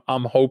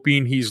I'm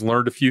hoping he's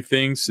learned a few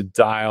things to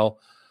dial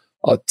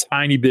a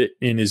tiny bit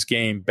in his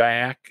game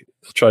back.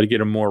 He'll try to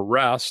get him more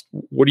rest.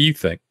 What do you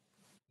think?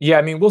 Yeah,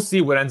 I mean, we'll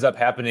see what ends up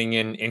happening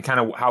in kind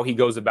of how he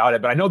goes about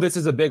it. But I know this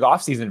is a big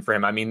offseason for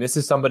him. I mean, this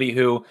is somebody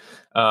who,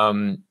 is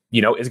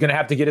going to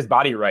have to get his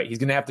body right. He's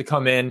going to have to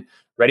come in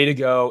ready to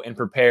go and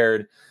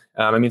prepared.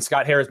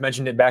 Scott Harris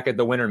mentioned it back at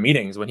the winter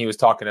meetings when he was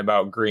talking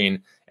about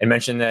Green, and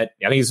mentioned that,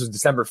 I think this was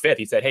December 5th.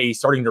 He said, hey, he's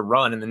starting to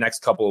run in the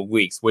next couple of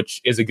weeks, which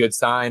is a good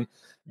sign.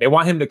 They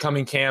want him to come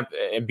in camp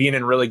and being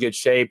in really good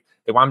shape.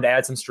 They want him to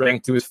add some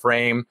strength to his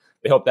frame.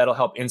 They hope that'll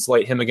help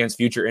insulate him against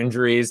future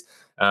injuries.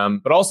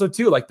 But also,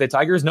 too, like, the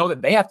Tigers know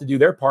that they have to do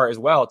their part as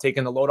well,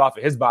 taking the load off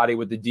of his body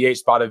with the DH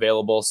spot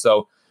available.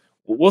 So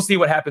we'll see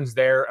what happens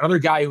there. Another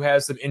guy who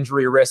has some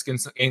injury risk and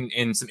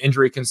some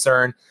injury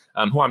concern,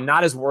 who I'm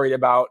not as worried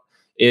about,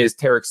 is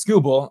Tarik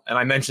Skubal. And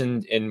I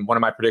mentioned in one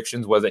of my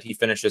predictions was that he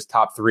finishes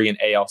top 3 in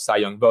AL Cy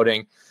Young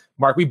voting.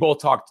 Mark, we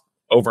both talked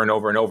over and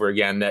over and over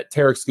again that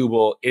Tarik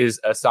Skubal is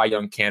a Cy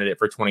Young candidate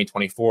for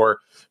 2024,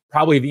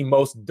 probably the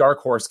most dark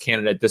horse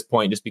candidate at this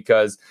point, just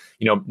because,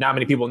 not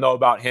many people know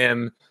about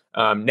him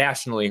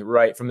nationally,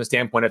 right? From the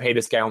standpoint of, hey,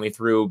 this guy only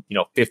threw,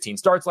 15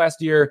 starts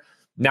last year.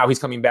 Now he's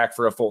coming back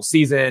for a full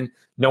season.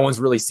 No one's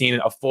really seen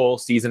a full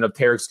season of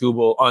Tarik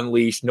Skubal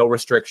unleashed, no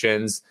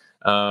restrictions,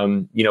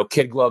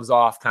 kid gloves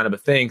off kind of a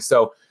thing.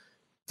 So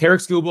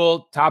Tarik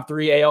Skubal, top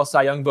 3 AL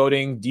Cy Young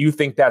voting. Do you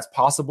think that's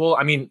possible?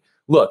 I mean,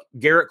 look,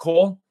 Garrett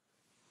Cole,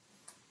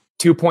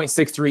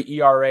 2.63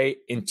 ERA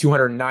in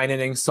 209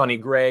 innings. Sonny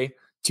Gray,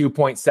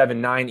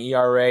 2.79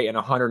 ERA in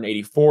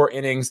 184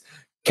 innings.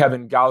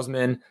 Kevin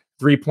Gausman,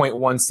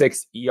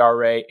 3.16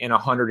 ERA in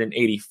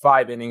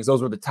 185 innings.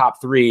 Those were the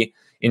top 3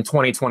 in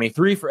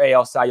 2023 for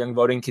AL Cy Young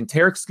voting. Can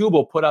Tarik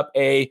Skubal put up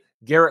a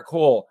Garrett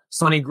Cole,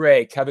 Sonny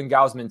Gray, Kevin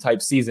Gausman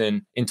type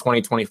season in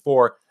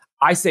 2024?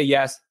 I say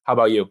yes. How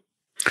about you?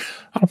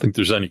 I don't think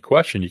there's any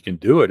question he can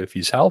do it if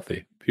he's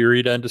healthy.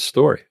 Period. End of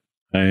story.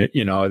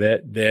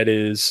 That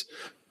is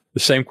the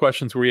same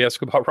questions we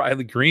ask about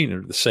Riley Green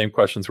are the same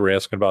questions we're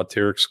asking about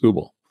Tarik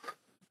Skubal.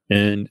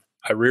 And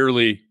I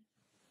rarely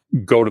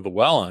go to the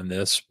well on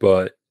this,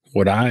 but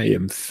what I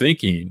am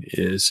thinking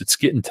is it's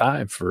getting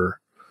time for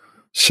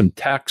some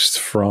text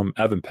from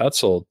Evan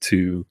Petzold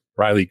to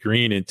Riley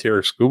Green and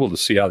Tarik Skubal to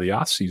see how the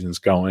offseason's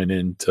going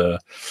and to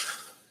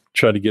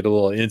try to get a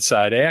little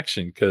inside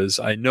action, because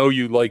I know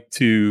you like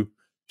to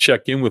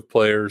check in with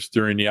players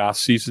during the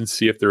offseason,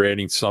 see if they're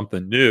adding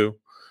something new.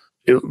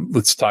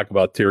 Let's talk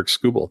about Tarik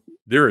Skubal.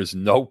 There is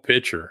no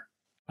pitcher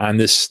on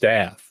this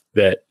staff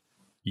that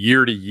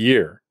year to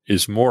year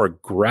is more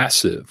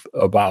aggressive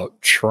about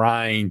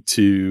trying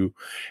to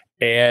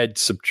add,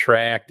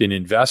 subtract, and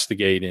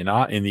investigate in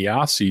the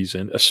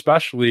offseason,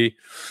 especially,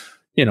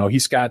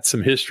 he's got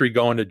some history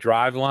going to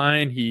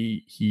Driveline.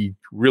 He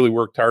really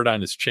worked hard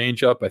on his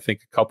changeup, I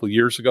think, a couple of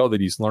years ago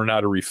that he's learned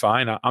how to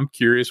refine. I'm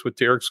curious what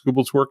Tarik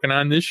Skubal's working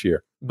on this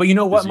year. But you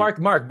know what,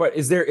 Mark, but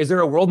is there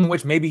a world in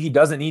which maybe he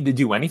doesn't need to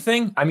do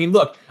anything? I mean,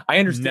 look, I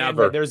understand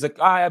that there's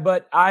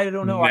but I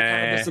don't know. I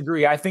kind of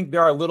disagree. I think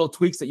there are little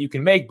tweaks that you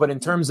can make, but in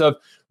terms of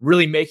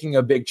really making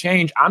a big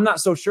change, I'm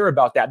not so sure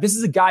about that. This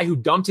is a guy who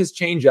dumped his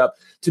changeup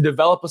to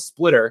develop a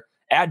splitter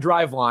at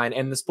Driveline,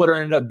 and the splitter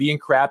ended up being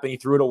crap, and he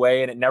threw it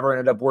away, and it never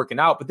ended up working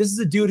out. But this is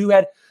a dude who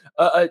had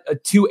a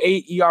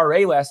 2.8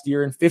 ERA last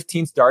year in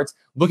 15 starts.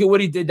 Look at what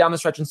he did down the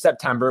stretch in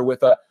September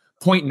with a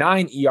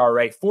 0.9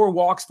 ERA, 4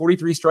 walks,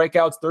 43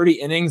 strikeouts, 30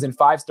 innings, and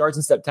 5 starts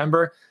in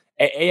September.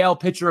 AL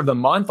pitcher of the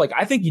month. Like,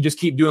 I think you just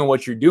keep doing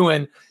what you're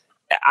doing.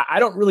 I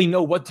don't really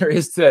know what there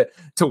is to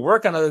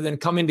work on other than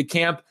come into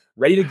camp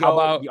ready to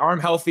go, be arm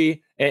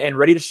healthy, and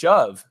ready to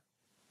shove.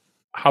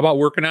 How about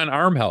working on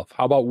arm health?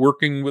 How about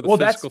working with a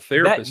physical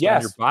therapist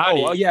on your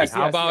body? No,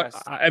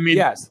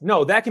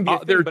 that can be a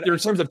thing, but in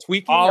terms of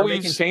tweaking or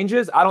making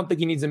changes, I don't think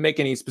he needs to make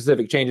any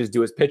specific changes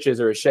to his pitches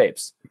or his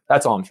shapes.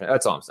 That's all I'm saying. I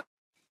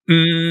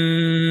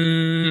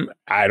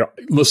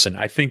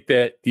think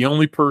that the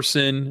only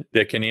person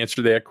that can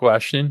answer that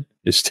question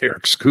is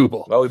Tarik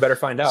Skubal. Well, we better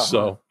find out.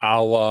 So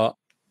I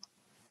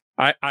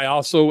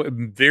also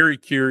am very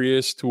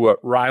curious to what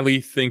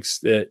Riley thinks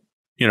that,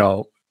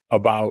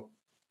 about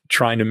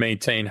trying to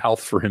maintain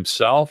health for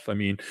himself. I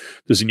mean,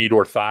 does he need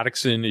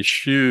orthotics in his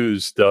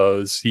shoes?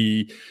 Does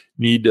he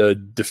need to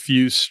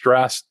diffuse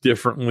stress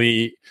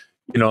differently,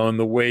 in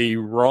the way he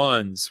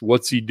runs?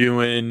 What's he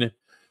doing,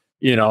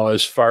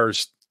 as far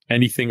as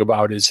anything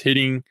about his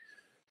hitting?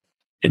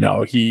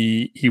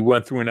 He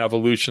went through an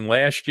evolution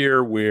last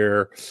year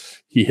where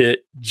he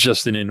hit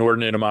just an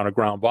inordinate amount of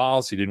ground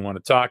balls. He didn't want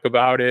to talk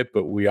about it,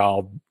 but we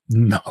all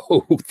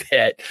know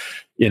that,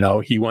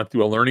 he went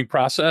through a learning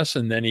process,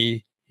 and then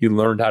he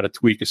learned how to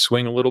tweak his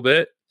swing a little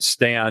bit,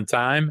 stay on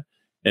time,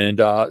 and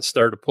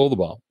start to pull the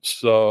ball.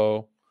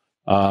 So,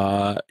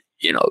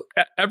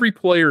 every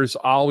player is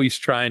always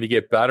trying to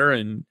get better,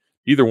 and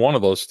either one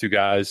of those two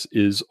guys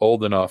is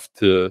old enough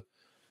to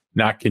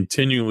not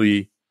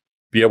continually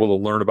be able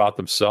to learn about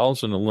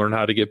themselves and to learn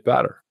how to get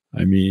better.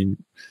 I mean,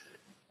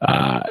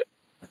 I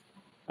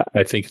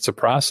think it's a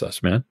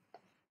process, man.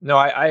 No,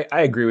 I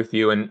agree with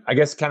you. And I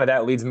guess kind of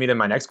that leads me to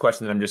my next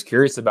question that I'm just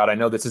curious about. I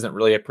know this isn't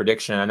really a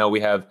prediction. I know we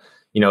have,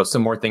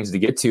 some more things to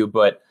get to,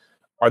 but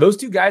are those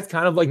two guys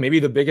kind of like maybe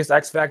the biggest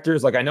X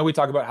factors? Like, I know we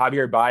talk about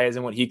Javier Baez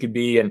and what he could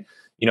be. And,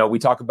 we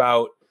talk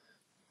about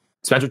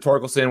Spencer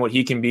Torkelson, what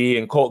he can be,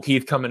 and Colt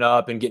Keith coming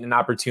up and getting an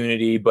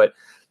opportunity. But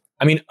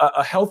I mean,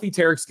 a healthy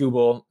Tarik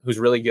Skubal, who's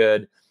really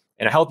good,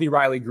 and a healthy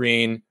Riley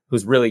Green,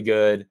 who's really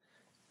good.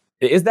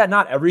 Is that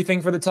not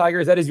everything for the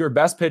Tigers? That is your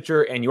best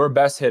pitcher and your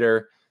best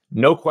hitter.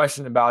 No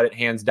question about it,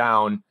 hands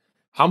down.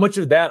 How much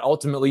of that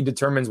ultimately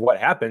determines what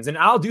happens? And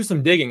I'll do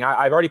some digging.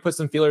 I've already put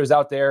some feelers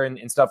out there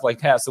and stuff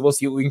like that. So we'll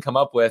see what we can come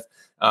up with.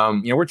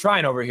 We're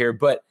trying over here.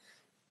 But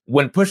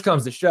when push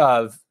comes to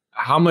shove,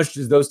 how much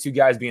does those two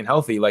guys being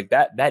healthy, like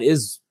that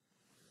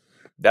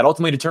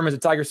ultimately determines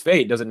the Tigers'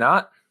 fate, does it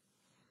not?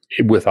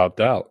 Without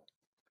doubt.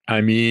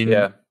 I mean,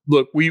 yeah.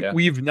 Look,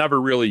 we've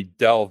never really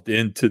delved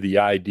into the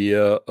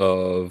idea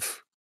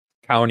of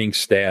counting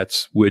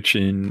stats, which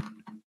in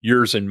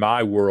yours in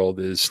my world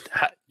is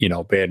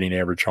not, batting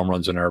average, home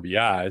runs, and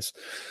RBIs.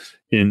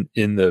 In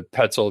the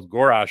Petzold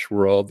Gorash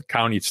world,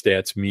 counting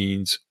stats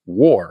means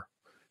WAR.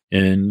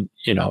 And,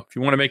 if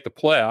you want to make the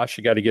playoffs,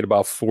 you got to get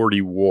about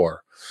 40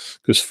 WAR,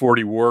 because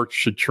 40 WAR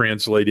should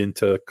translate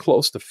into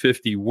close to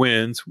 50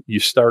 wins. You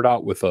start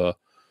out with a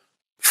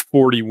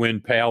 40 win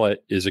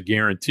palette is a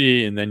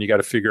guarantee, and then you got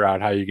to figure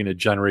out how you're going to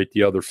generate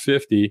the other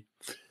 50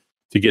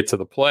 to get to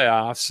the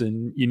playoffs.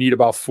 And you need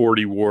about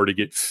 40 WAR to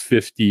get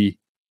 50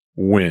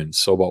 wins.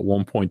 So about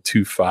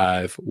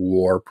 1.25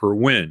 WAR per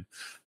win.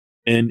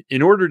 And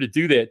in order to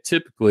do that,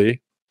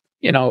 typically,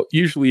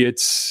 usually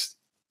it's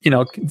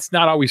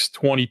not always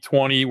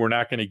 20-20. We're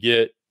not going to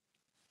get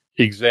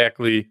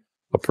exactly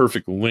a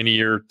perfect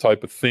linear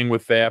type of thing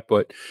with that,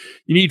 but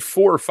you need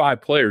 4 or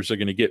 5 players that are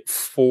going to get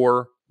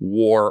 4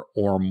 WAR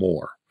or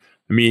more.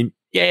 I mean,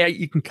 yeah,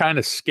 you can kind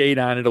of skate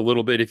on it a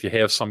little bit if you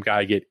have some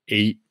guy get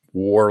 8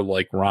 WAR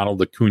like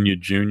Ronald Acuna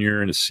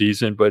Jr. in a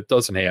season, but it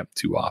doesn't happen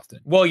too often.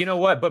 Well, you know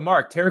what? But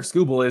Mark, Tarik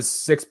Skubal is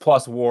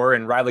 6+ WAR,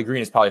 and Riley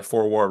Green is probably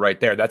 4 WAR right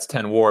there. That's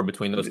 10 WAR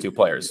between those two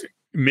players.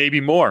 Maybe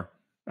more.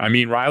 I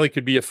mean, Riley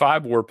could be a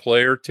 5 WAR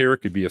player.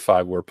 Tarik could be a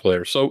 5 WAR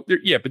player. So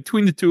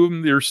between the two of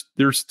them,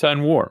 there's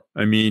 10 WAR.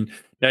 I mean,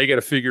 now you got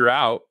to figure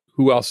out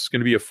who else is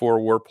going to be a 4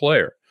 WAR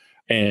player.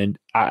 And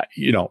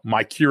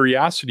my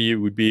curiosity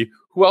would be,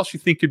 who else you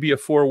think could be a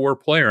 4 WAR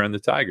player on the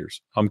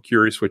Tigers? I'm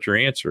curious what your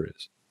answer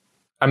is.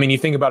 I mean, you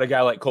think about a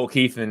guy like Colt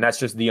Keith, and that's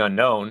just the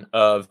unknown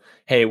of,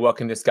 hey, what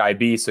can this guy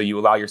be? So you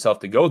allow yourself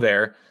to go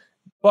there.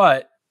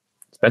 But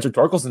Spencer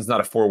Torkelson's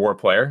not a 4 WAR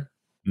player.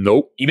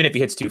 Nope. Even if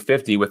he hits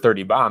 250 with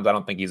 30 bombs, I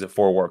don't think he's a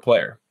 4 WAR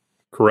player.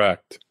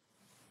 Correct.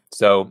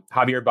 So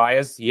Javier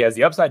Baez, he has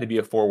the upside to be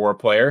a 4 WAR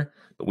player,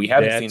 but we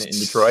haven't seen it in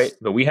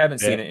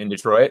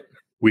Detroit.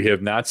 We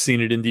have not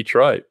seen it in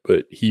Detroit,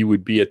 but he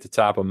would be at the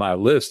top of my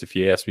list if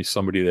you asked me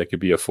somebody that could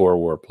be a 4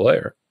 WAR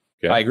player.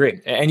 Okay? I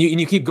agree. And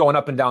you keep going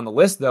up and down the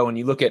list, though, and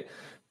you look at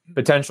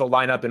potential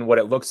lineup and what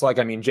it looks like.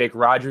 I mean, Jake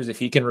Rogers, if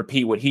he can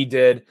repeat what he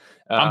did.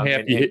 I'm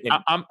happy.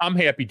 I'm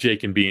happy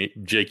Jakey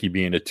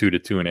being a 2 to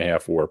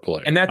 2.5 WAR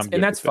player. And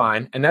that's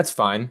fine. And that's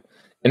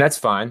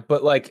fine.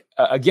 But like,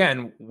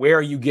 again, where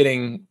are you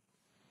getting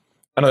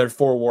another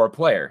 4 WAR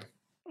player?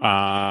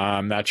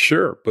 I'm not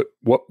sure, but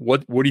what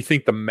do you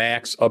think the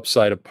max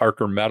upside of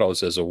Parker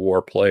Meadows as a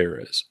WAR player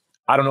is?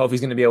 I don't know if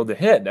he's going to be able to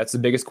hit. That's the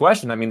biggest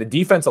question. I mean, the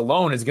defense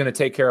alone is going to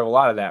take care of a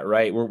lot of that,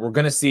 right? We're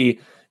going to see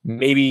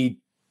maybe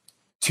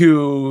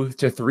 2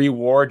 to 3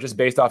 WAR just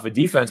based off of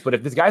defense. But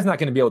if this guy's not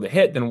going to be able to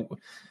hit, then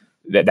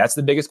that's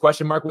the biggest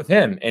question mark with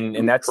him,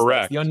 and that's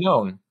correct. That's the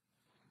unknown.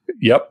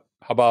 Yep.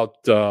 How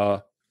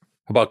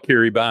about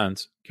Kerry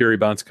Bonds? Kerry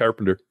Bonds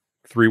Carpenter,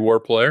 3 WAR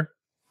player?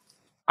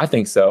 I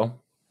think so.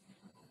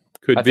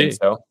 I think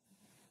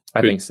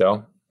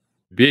so.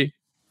 Be.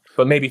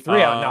 But maybe 3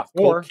 not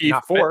 4. Keith,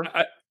 not 4.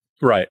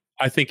 Right.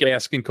 I think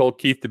asking Colt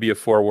Keith to be a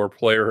 4 WAR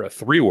player, a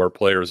 3 WAR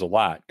player is a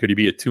lot. Could he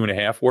be a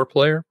 2.5 WAR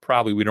player?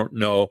 Probably. We don't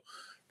know if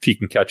he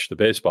can catch the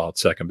baseball at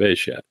second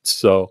base yet.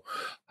 So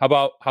how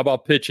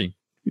about pitching?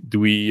 Do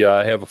we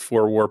have a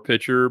 4 WAR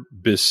pitcher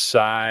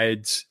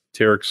besides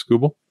Tarik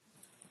Skubal?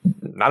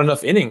 Not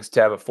enough innings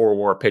to have a 4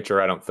 WAR pitcher,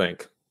 I don't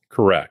think.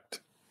 Correct.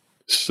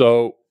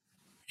 So,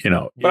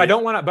 but I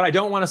don't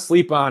want to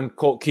sleep on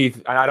Colt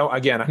Keith. I don't.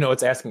 Again, I know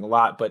it's asking a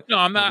lot, but no,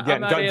 I'm not.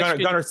 Again,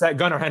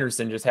 Gunnar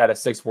Henderson just had a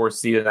 6 WAR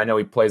season. I know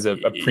he plays a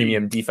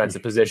premium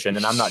defensive position,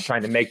 and I'm not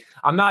trying to make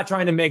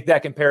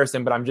that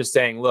comparison. But I'm just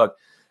saying, look,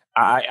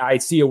 I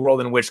see a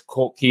world in which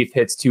Colt Keith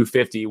hits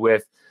 250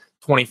 with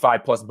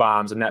 25+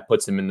 bombs, and that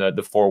puts him in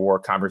the 4 WAR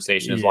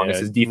conversation as long as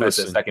his defense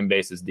at second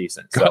base is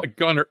decent. So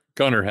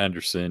Gunnar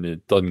Henderson,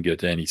 it doesn't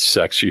get any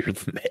sexier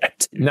than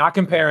that. Not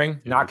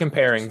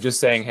comparing.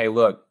 Just saying, hey,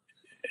 look.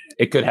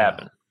 It could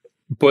happen.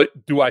 But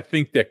do I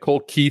think that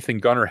Colt Keith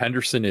and Gunnar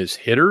Henderson as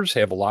hitters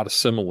have a lot of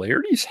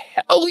similarities?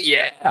 Hell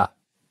yeah.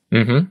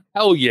 Mm-hmm.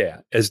 Hell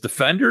yeah. As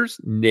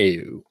defenders?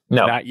 No,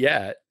 not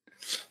yet.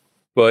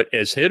 But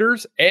as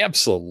hitters,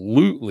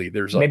 absolutely,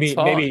 there's a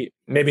ton.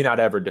 Maybe not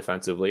ever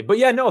defensively, but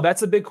yeah, no,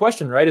 that's a big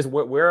question, right? Is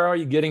where are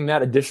you getting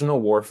that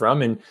additional WAR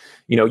from? And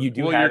you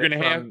do. Well, you're going to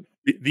have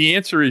the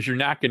answer is you're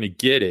not going to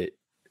get it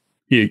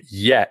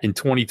yet in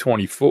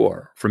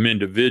 2024 from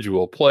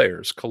individual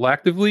players.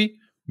 Collectively,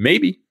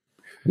 maybe.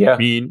 Yeah, I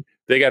mean,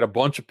 they got a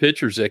bunch of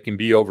pitchers that can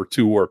be over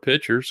 2 WAR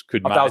pitchers.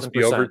 Could Mize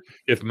be over?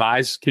 If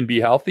Mize can be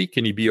healthy,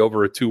 can he be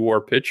over a 2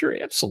 WAR pitcher?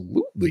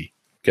 Absolutely.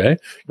 Okay.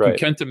 Right.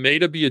 Can Kenta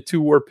Maeda be a 2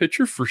 WAR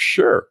pitcher? For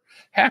sure.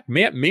 Heck,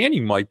 Matt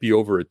Manning might be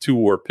over a 2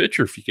 WAR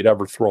pitcher if he could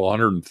ever throw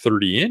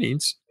 130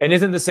 innings. And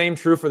isn't the same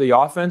true for the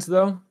offense,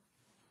 though?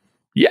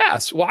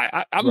 Yes. Well,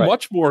 I'm right.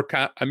 much more.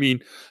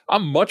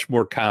 I'm much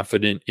more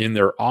confident in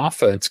their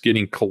offense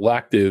getting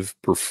collective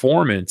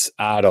performance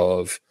out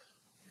of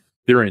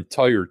their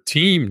entire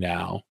team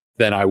now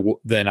than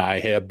I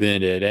have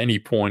been at any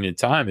point in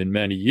time in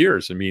many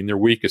years. I mean, their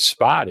weakest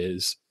spot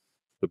is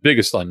the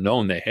biggest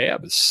unknown they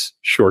have is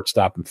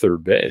shortstop and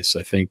third base.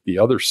 I think the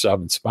other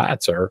 7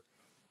 spots are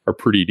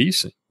pretty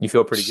decent. You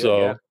feel pretty good. So,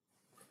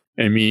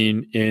 yeah. I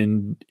mean,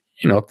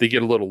 if they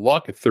get a little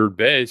luck at third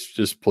base,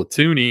 just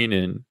platooning,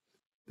 and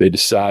they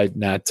decide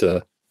not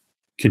to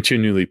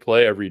continually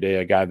play every day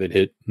a guy that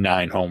hit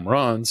 9 home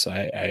runs,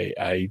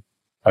 I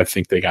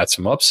think they got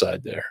some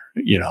upside there,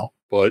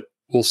 but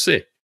we'll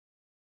see.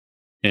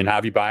 And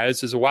Javi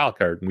Baez is a wild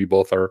card, and we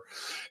both are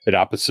at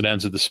opposite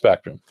ends of the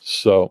spectrum.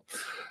 So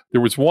there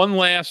was one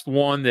last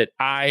one that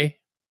I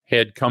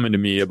had coming to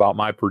me about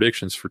my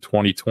predictions for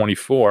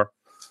 2024.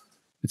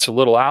 It's a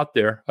little out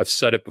there. I've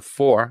said it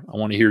before. I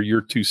want to hear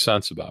your 2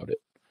 cents about it.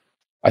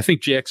 I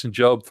think Jackson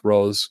Jobe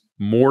throws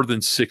more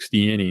than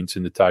 60 innings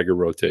in the Tiger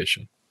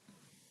rotation.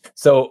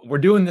 So we're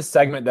doing this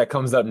segment that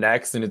comes up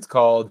next, and it's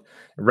called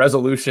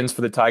Resolutions for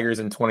the Tigers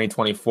in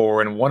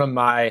 2024. And one of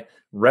my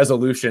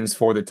resolutions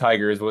for the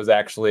Tigers was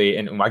actually,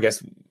 and I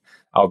guess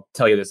I'll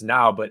tell you this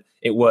now, but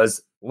it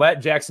was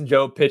let Jackson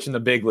Jobe pitch in the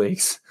big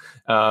leagues.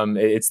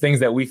 It's things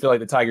that we feel like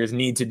the Tigers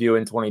need to do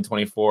in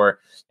 2024.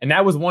 And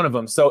that was one of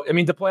them. So, I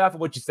mean, to play off of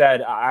what you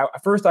said, I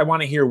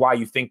want to hear why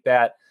you think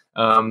that.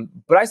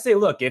 But I say,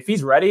 look, if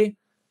he's ready,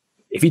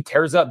 if he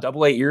tears up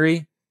AA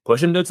Erie,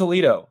 push him to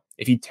Toledo.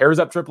 If he tears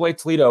up AAA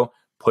Toledo,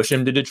 push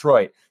him to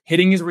Detroit.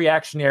 Hitting is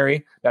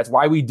reactionary. That's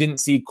why we didn't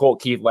see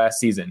Colt Keith last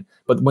season.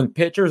 But when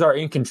pitchers are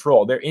in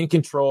control, they're in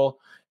control,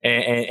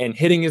 and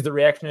hitting is the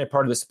reactionary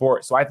part of the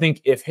sport. So I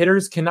think if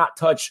hitters cannot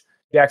touch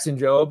Jackson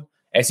Jobe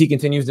as he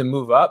continues to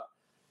move up,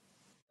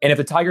 and if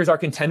the Tigers are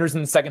contenders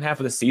in the second half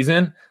of the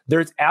season,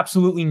 there's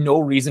absolutely no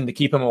reason to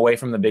keep him away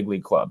from the big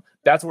league club.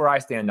 That's where I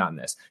stand on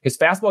this. His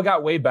fastball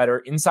got way better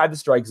inside the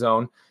strike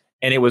zone,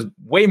 and it was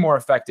way more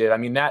effective. I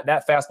mean,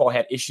 that fastball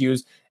had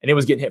issues, and it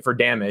was getting hit for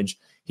damage.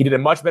 He did a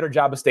much better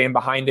job of staying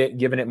behind it,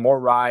 giving it more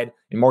ride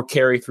and more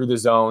carry through the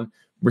zone.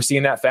 We're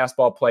seeing that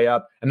fastball play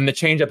up. And then the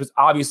changeup is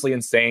obviously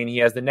insane. He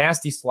has the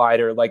nasty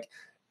slider. Like,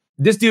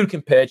 this dude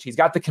can pitch. He's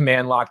got the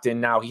command locked in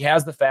now. He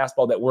has the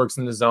fastball that works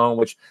in the zone,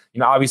 which,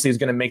 obviously is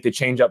going to make the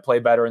changeup play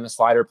better and the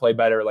slider play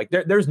better. Like,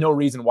 there's no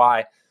reason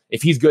why,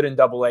 if he's good in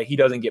AA, he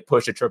doesn't get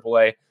pushed to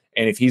AAA.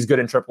 And if he's good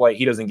in AAA,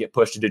 he doesn't get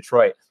pushed to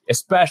Detroit,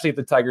 especially if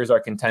the Tigers are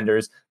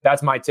contenders.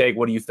 That's my take.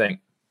 What do you think?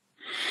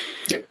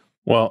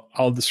 Well,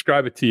 I'll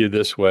describe it to you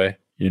this way.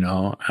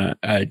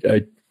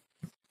 I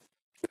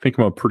think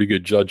I'm a pretty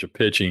good judge of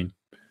pitching,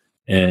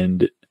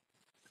 and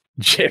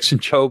Jackson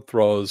Jobe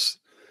throws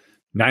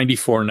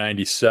 94,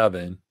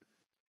 97,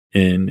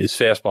 and his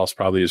fastball is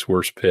probably his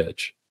worst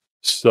pitch.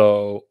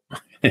 So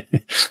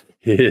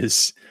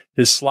his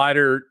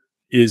slider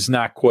is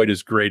not quite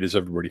as great as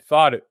everybody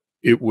thought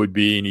it would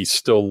be, and he's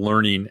still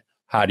learning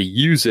how to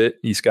use it.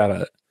 He's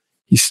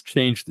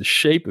changed the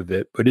shape of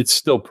it, but it's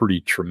still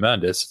pretty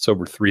tremendous. It's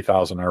over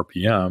 3,000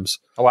 RPMs.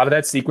 A lot of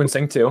that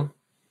sequencing too.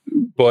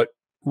 But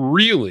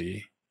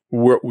really,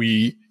 what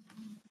we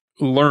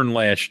learned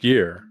last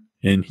year,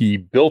 and he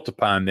built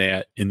upon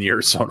that in the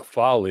Arizona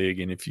Fall League.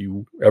 And if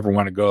you ever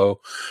want to go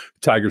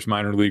Tigers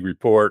minor league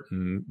report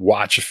and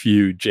watch a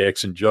few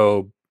Jackson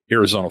Jobe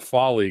Arizona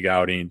Fall League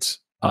outings,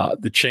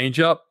 the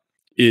changeup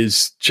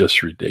is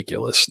just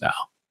ridiculous now.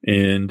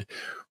 And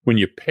when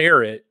you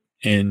pair it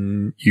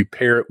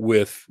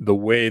with the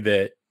way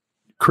that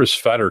Chris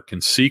Fetter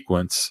can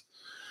sequence,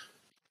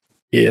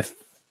 if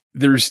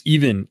there's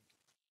even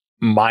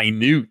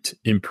minute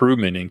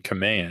improvement in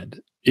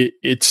command,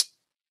 it's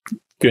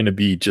going to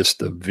be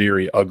just a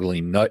very ugly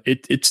nut.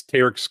 It's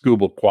Tarek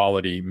Skubal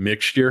quality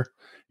mixture,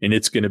 and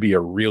it's going to be a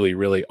really,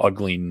 really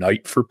ugly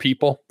night for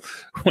people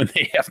when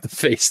they have to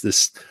face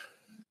this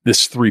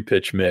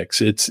 3-pitch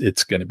mix.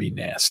 It's going to be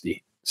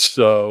nasty.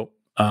 So,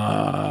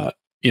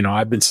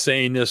 I've been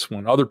saying this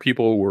when other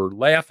people were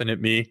laughing at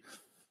me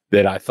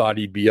that I thought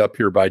he'd be up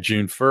here by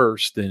June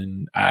 1st,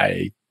 and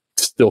I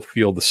still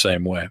feel the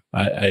same way.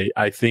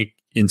 I think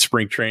in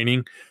spring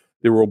training,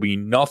 there will be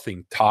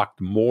nothing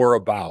talked more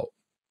about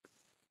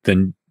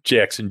than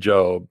Jackson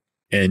Jobe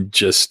and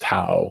just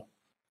how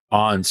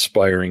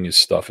awe-inspiring his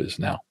stuff is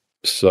now.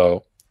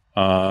 So,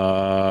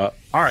 all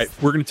right,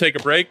 we're going to take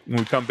a break. When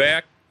we come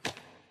back,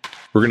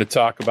 We're going to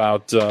talk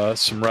about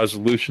some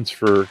resolutions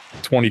for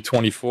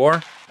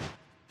 2024,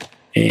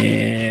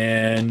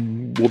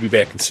 and we'll be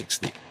back in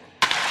 60.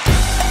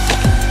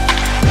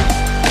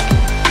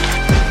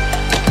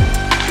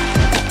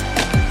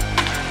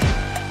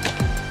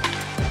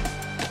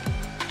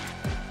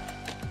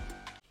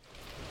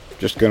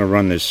 Just going to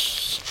run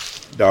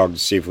this dog to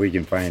see if we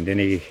can find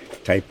any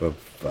type of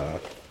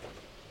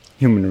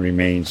human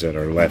remains that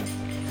are left.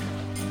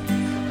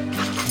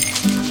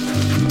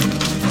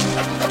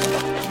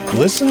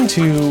 Listen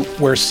to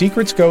Where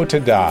Secrets Go to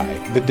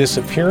Die, The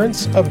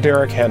Disappearance of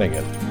Derek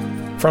Hennigan.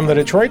 From the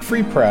Detroit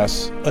Free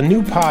Press, a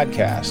new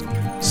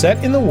podcast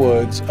set in the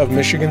woods of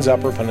Michigan's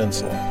Upper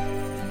Peninsula.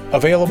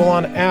 Available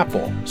on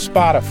Apple,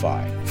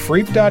 Spotify,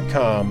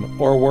 Freep.com,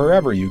 or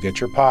wherever you get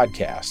your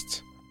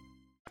podcasts.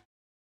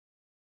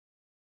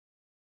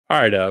 All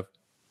right, Ev.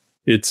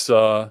 It's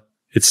the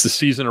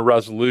season of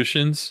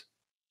resolutions.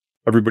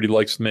 Everybody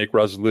likes to make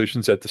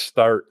resolutions at the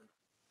start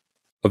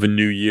of a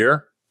new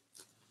year.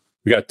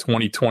 We got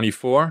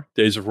 2024,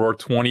 Days of Roar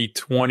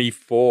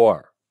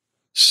 2024.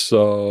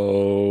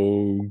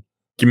 So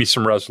give me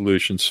some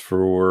resolutions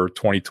for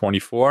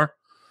 2024,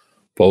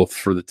 both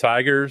for the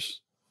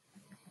Tigers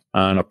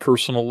on a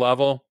personal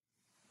level,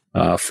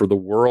 for the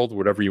world,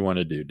 whatever you want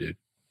to do, dude.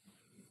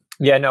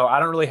 Yeah, no,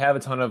 I don't really have a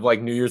ton of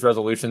like New Year's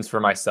resolutions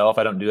for myself.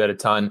 I don't do that a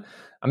ton.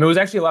 I mean, it was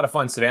actually a lot of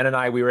fun. Savannah and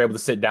I, we were able to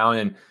sit down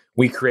and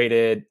we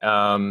created,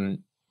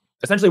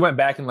 essentially went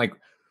back and like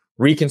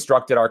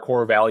reconstructed our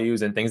core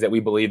values and things that we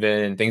believe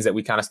in and things that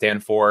we kind of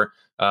stand for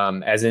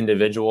as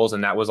individuals.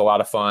 And that was a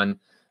lot of fun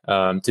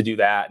to do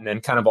that. And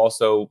then kind of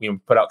also,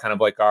 put out kind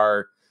of like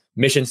our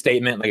mission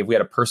statement. Like if we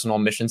had a personal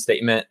mission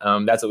statement,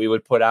 that's what we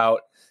would put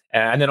out.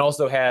 And then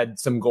also had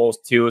some goals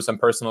too, some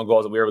personal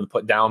goals that we were able to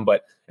put down.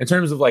 But in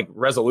terms of like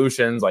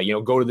resolutions, like,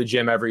 go to the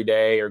gym every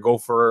day or go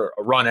for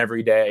a run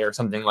every day or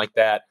something like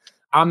that,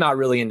 I'm not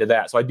really into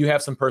that. So I do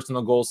have some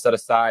personal goals set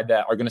aside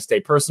that are going to stay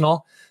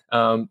personal.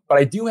 But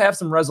I do have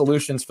some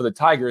resolutions for the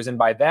Tigers. And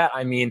by that,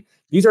 I mean,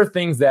 these are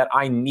things that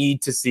I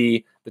need to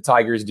see the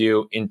Tigers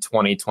do in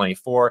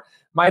 2024.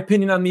 My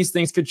opinion on these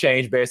things could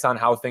change based on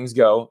how things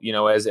go,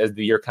 as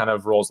the year kind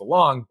of rolls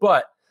along.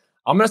 But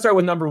I'm going to start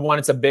with number one.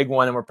 It's a big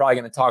one, and we're probably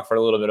going to talk for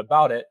a little bit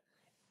about it.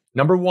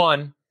 Number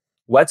one,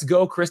 let's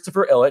go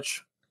Christopher Ilitch.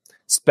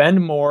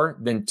 Spend more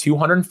than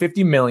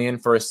 $250 million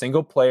for a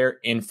single player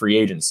in free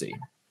agency.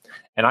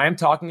 And I am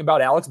talking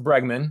about Alex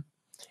Bregman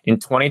in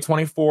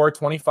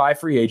 2024-25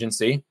 free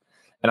agency.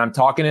 And I'm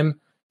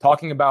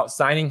talking about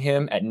signing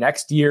him at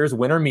next year's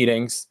winter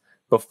meetings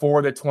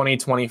before the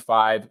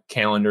 2025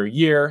 calendar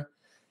year.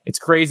 It's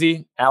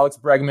crazy. Alex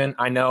Bregman,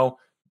 I know.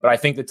 But I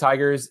think the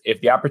Tigers,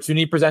 if the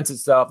opportunity presents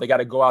itself, they got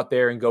to go out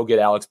there and go get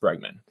Alex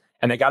Bregman.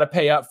 And they got to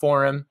pay up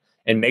for him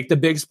and make the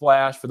big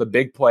splash for the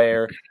big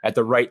player at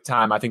the right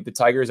time. I think the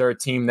Tigers are a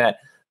team that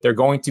they're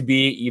going to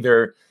be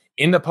either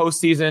in the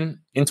postseason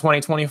in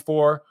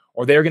 2024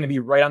 or they're going to be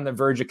right on the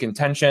verge of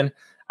contention.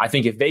 I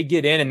think if they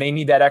get in and they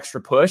need that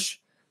extra push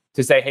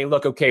to say, hey,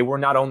 look, okay, we're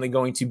not only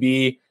going to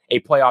be a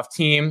playoff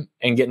team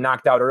and get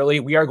knocked out early,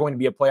 we are going to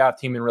be a playoff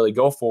team and really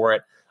go for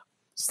it.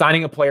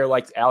 Signing a player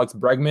like Alex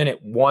Bregman,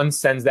 it one,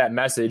 sends that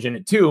message, and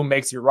it two,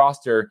 makes your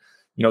roster,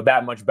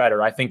 that much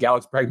better. I think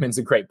Alex Bregman's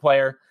a great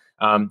player.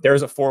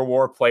 There's a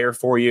 4-WAR player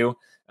for you.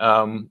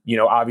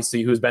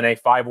 Obviously, who's been a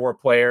 5-WAR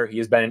player. He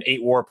has been an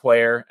 8-WAR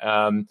player,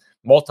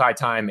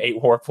 multi-time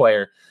 8-WAR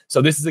player.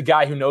 So this is a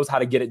guy who knows how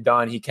to get it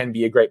done. He can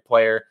be a great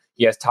player.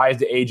 He has ties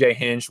to AJ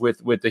Hinch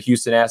with the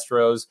Houston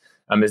Astros,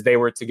 as they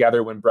were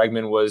together when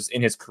Bregman was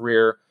in his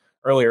career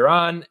earlier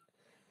on.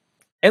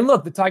 And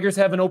look, the Tigers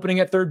have an opening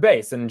at third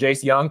base, and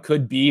Jace Young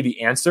could be the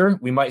answer.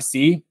 We might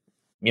see,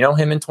 him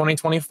in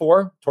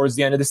 2024 towards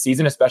the end of the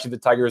season, especially if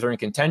the Tigers are in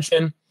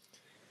contention.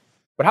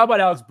 But how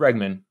about Alex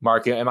Bregman,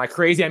 Mark? Am I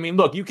crazy? I mean,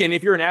 look, you can,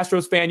 if you're an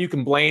Astros fan, you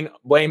can blame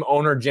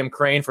owner Jim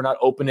Crane for not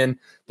opening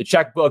the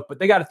checkbook, but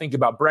they got to think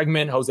about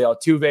Bregman, Jose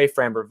Altuve,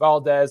 Framber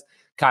Valdez,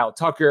 Kyle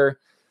Tucker.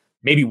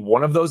 Maybe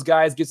one of those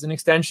guys gets an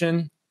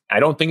extension.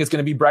 I don't think it's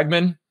going to be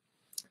Bregman.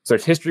 So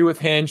there's history with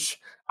Hinch.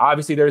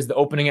 Obviously, there's the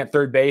opening at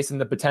third base and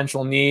the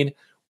potential need.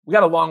 We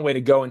got a long way to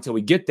go until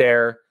we get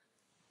there.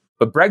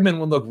 But Bregman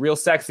would look real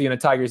sexy in a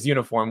Tigers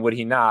uniform, would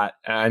he not?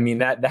 I mean,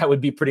 that would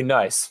be pretty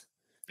nice.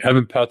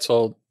 Evan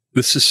Petzold,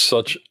 this is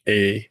such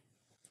a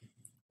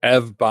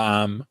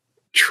Ev-bomb,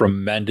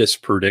 tremendous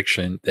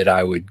prediction that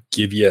I would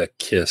give you a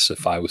kiss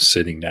if I was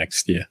sitting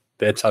next to you.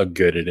 That's how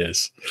good it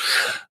is.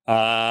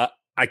 I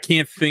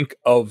can't think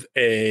of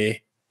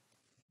a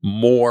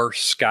more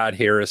Scott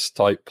Harris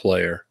type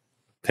player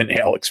than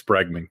Alex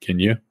Bregman, can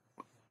you?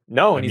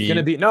 No, and he's going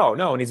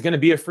to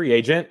be a free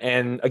agent.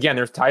 And again,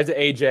 there's ties to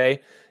AJ.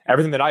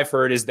 Everything that I've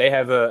heard is they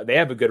have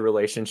a good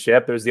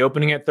relationship. There's the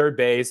opening at third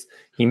base.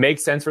 He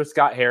makes sense for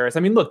Scott Harris.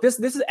 I mean, look, this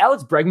is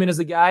Alex Bregman is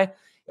a guy.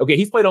 Okay,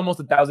 he's played almost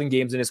 1,000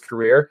 games in his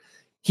career.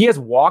 He has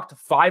walked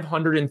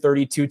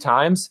 532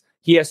 times.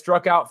 He has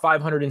struck out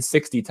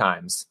 560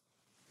 times.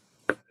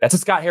 That's a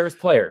Scott Harris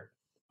player.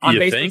 On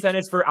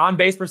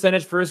base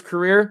percentage for his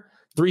career,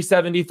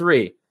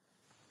 373.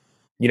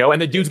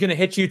 And the dude's going to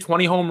hit you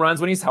 20 home runs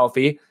when he's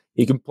healthy.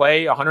 He can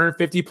play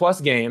 150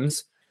 plus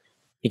games.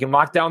 He can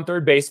lock down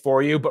third base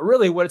for you. But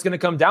really what it's going to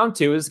come down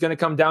to is going to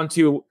come down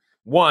to,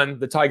 one,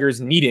 the Tigers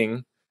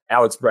needing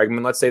Alex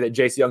Bregman. Let's say that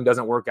Jace Young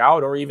doesn't work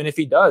out, or even if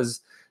he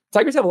does,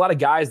 Tigers have a lot of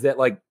guys that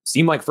like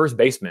seem like first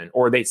basemen,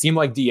 or they seem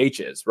like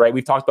DHs, right?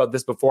 We've talked about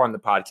this before on the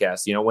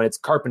podcast. You know, when it's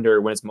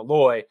Carpenter, when it's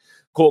Malloy,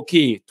 Colt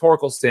Key,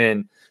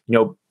 Torkelson, you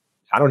know,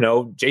 I don't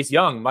know, Jace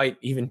Young might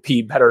even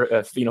be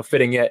better,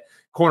 fitting at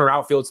corner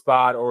outfield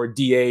spot or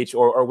DH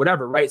or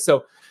whatever, right?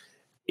 So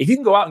if you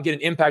can go out and get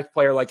an impact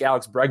player like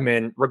Alex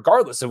Bregman,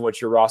 regardless of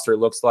what your roster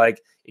looks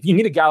like, if you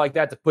need a guy like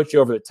that to put you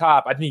over the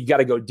top, I think you got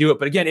to go do it.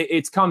 But again,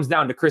 it comes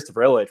down to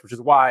Christopher Ilitch, which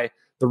is why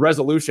the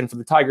resolution for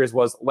the Tigers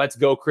was, let's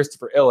go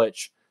Christopher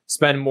Ilitch,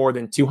 spend more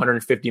than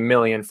 $250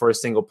 million for a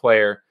single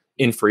player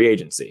in free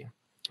agency.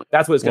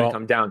 That's what it's going to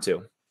come down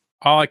to.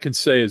 All I can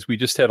say is we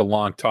just had a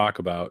long talk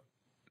about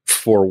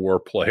 4 WAR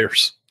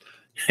players.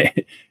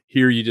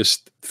 Here you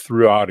just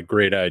threw out a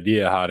great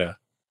idea how to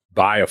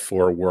buy a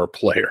 4 WAR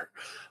player.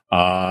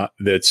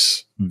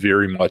 That's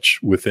very much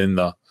within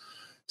the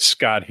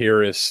Scott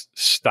Harris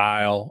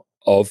style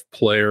of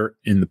player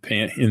in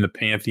the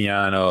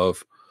pantheon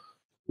of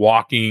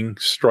walking,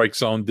 strike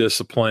zone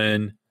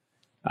discipline,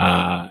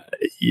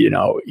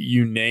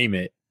 you name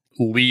it,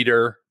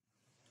 leader.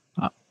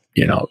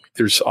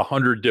 There's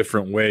 100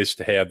 different ways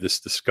to have this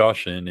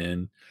discussion,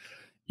 and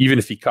even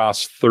if he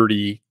costs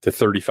 $30 to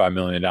 $35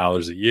 million a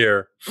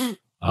year,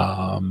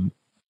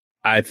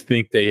 I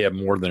think they have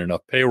more than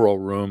enough payroll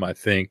room. I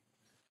think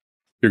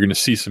you're going to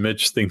see some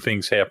interesting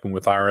things happen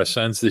with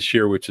RSNs this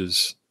year, which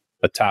is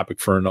a topic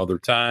for another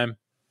time.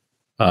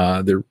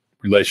 Their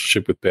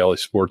relationship with Bally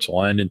Sports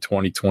will end in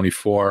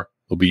 2024.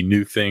 There'll be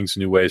new things,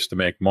 new ways to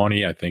make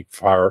money, I think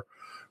far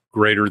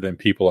greater than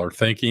people are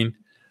thinking.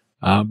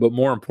 But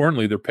more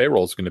importantly, their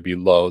payroll is going to be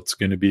low. It's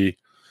going to be,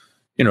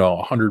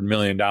 $100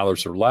 million or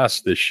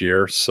less this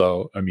year.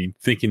 So,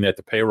 thinking that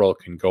the payroll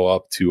can go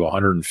up to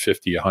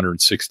 150,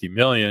 160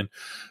 million,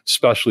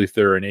 especially if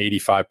they're an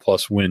 85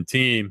 plus win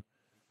team,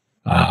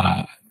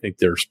 I think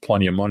there's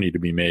plenty of money to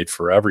be made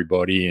for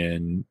everybody,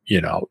 and,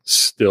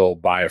 still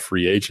buy a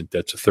free agent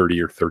that's a $30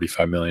 or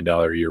 $35 million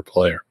a year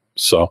player.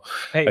 So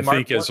hey, I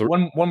Mark, think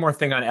one more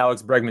thing on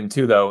Alex Bregman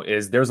too, though,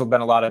 is there's been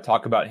a lot of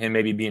talk about him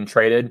maybe being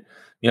traded,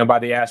 by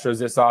the Astros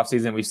this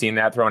offseason. We've seen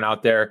that thrown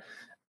out there.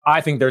 I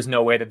think there's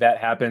no way that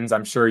happens.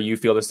 I'm sure you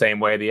feel the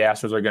same way. The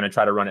Astros are going to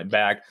try to run it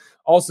back.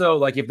 Also,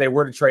 like if they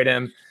were to trade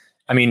him,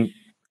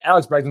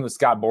 Alex Bregman with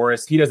Scott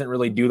Boras, he doesn't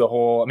really do the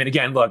whole.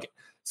 Again, look,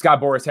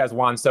 Scott Boras has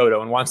Juan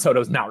Soto, and Juan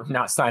Soto's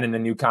not signing a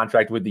new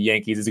contract with the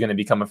Yankees. He's going to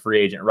become a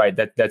free agent, right?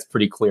 That's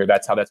pretty clear.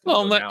 That's how that's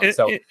going to go down.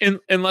 So,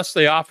 unless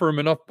they offer him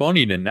enough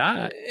money to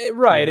not.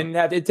 Right, and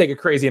it'd take a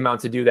crazy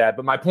amount to do that.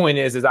 But my point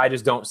is I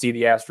just don't see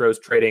the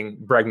Astros trading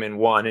Bregman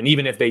one, and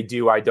even if they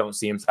do, I don't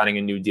see him signing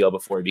a new deal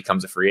before he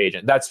becomes a free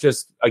agent. That's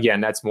just,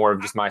 again, that's more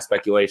of just my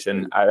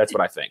speculation. That's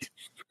what I think.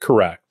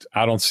 Correct.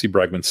 I don't see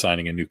Bregman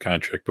signing a new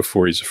contract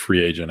before he's a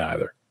free agent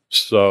either.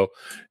 So,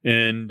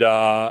 and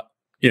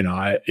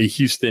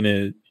Houston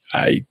is,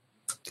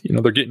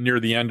 they're getting near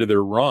the end of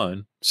their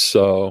run.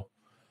 So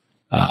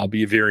I'll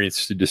be very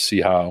interested to see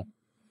how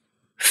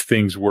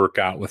things work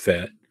out with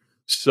that.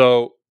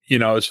 So,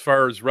 as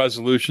far as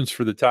resolutions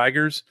for the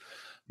Tigers,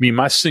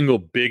 my single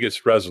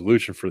biggest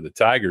resolution for the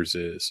Tigers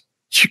is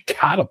you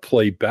got to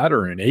play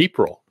better in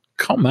April.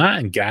 Come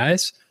on,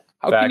 guys.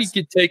 How can you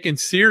get taken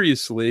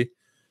seriously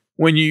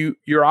when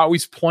you're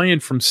always playing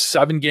from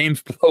 7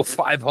 games below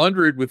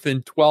 500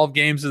 within 12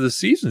 games of the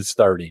season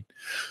starting?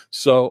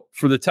 So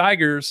for the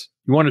Tigers,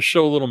 you want to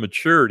show a little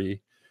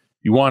maturity.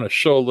 You want to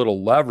show a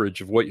little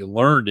leverage of what you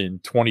learned in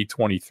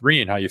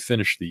 2023 and how you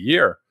finished the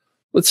year.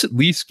 Let's at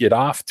least get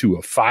off to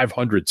a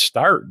 500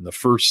 start in the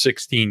first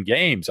 16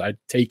 games. I'd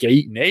take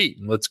 8-8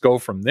 and let's go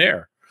from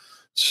there.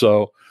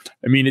 So,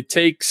 it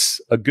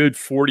takes a good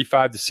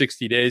 45 to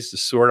 60 days to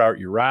sort out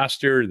your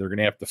roster. They're going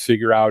to have to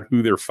figure out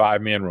who their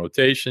 5-man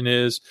rotation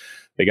is.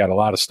 They got a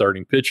lot of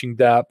starting pitching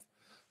depth.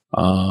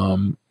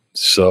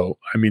 So,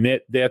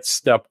 that's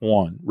step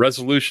 1.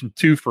 Resolution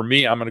 2 for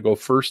me, I'm going to go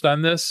first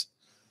on this.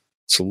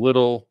 It's a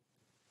little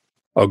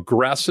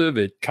aggressive.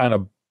 It kind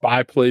of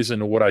byplays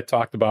into what I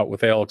talked about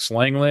with Alex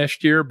Lang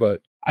last year,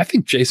 but I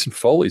think Jason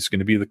Foley is going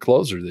to be the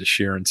closer this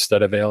year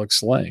instead of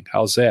Alex Lang.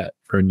 How's that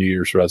for a New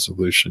Year's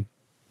resolution?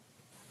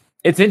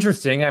 It's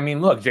interesting.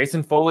 Look,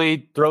 Jason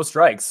Foley throws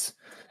strikes.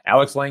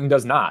 Alex Lang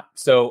does not.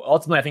 So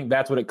ultimately, I think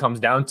that's what it comes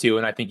down to.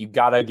 And I think you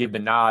got to give the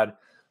nod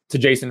to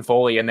Jason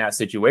Foley in that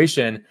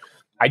situation.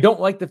 I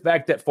don't like the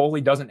fact that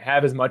Foley doesn't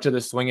have as much of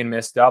the swing and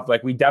miss stuff.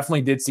 Like, we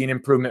definitely did see an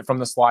improvement from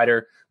the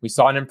slider. We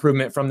saw an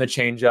improvement from the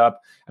changeup.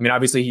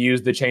 Obviously he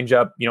used the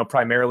changeup,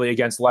 primarily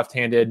against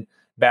left-handed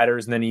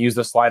batters, and then he used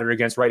the slider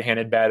against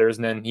right-handed batters,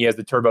 and then he has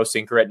the turbo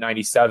sinker at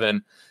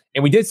 97.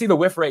 And we did see the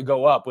whiff rate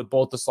go up with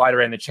both the slider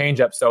and the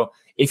changeup. So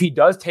if he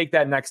does take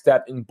that next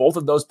step and both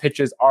of those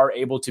pitches are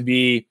able to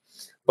be,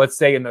 let's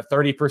say, in the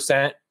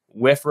 30%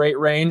 whiff rate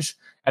range,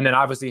 and then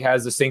obviously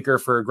has the sinker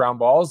for ground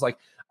balls, like,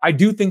 I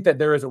do think that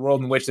there is a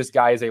world in which this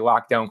guy is a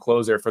lockdown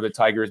closer for the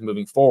Tigers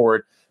moving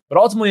forward. But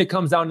ultimately, it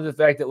comes down to the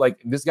fact that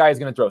like this guy is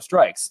going to throw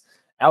strikes.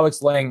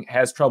 Alex Lang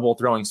has trouble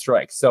throwing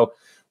strikes. So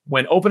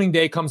when opening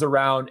day comes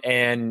around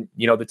and,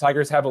 the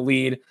Tigers have a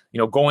lead,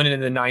 going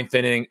into the ninth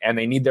inning and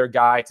they need their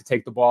guy to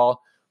take the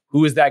ball,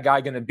 who is that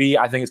guy going to be?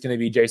 I think it's going to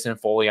be Jason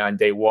Foley on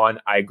day one.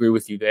 I agree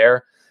with you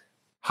there.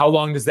 How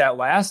long does that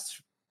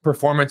last?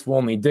 Performance will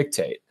only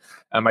dictate.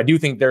 I do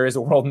think there is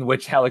a world in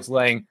which Alex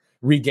Lang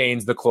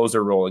regains the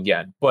closer role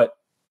again. But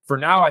for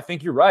now, I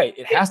think you're right.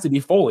 It has to be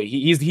Foley.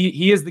 He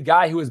is the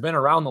guy who has been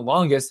around the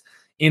longest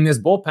in this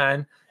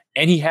bullpen,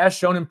 and he has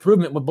shown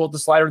improvement with both the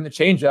slider and the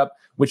changeup,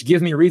 which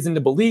gives me reason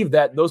to believe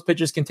that those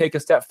pitches can take a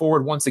step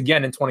forward once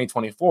again in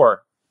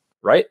 2024,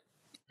 right?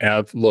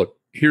 Look,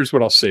 here's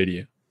what I'll say to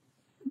you.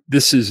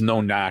 This is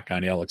no knock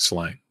on Alex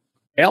Lang.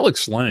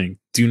 Alex Lang,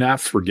 do not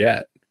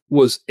forget,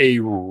 was a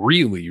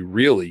really,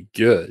 really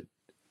good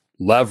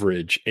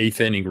leverage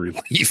eighth inning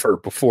reliever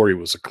before he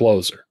was a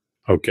closer.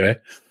 Okay.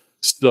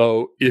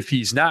 So if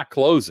he's not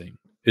closing,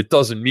 it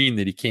doesn't mean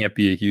that he can't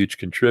be a huge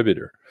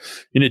contributor.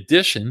 In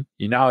addition,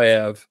 you now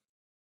have,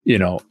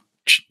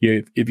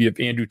 if you have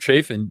Andrew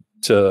Chafin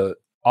to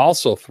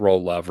also throw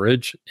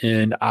leverage,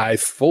 and I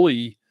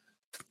fully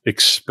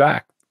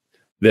expect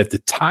that the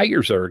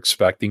Tigers are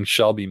expecting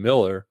Shelby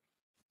Miller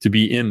to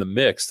be in the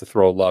mix to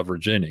throw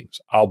leverage innings.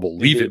 I'll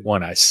believe it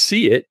when I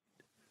see it,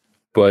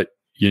 but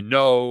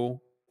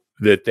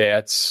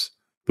that's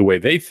the way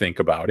they think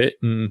about it.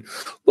 And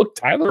look,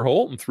 Tyler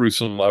Holton threw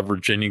some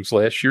leverage innings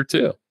last year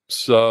too.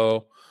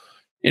 So,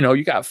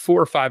 you got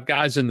 4 or 5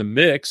 guys in the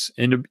mix.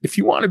 And if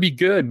you want to be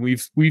good,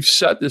 we've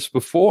said this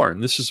before,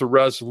 and this is a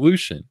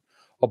resolution.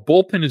 A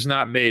bullpen is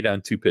not made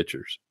on 2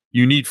 pitchers.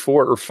 You need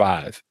 4 or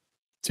 5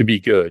 to be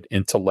good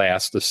and to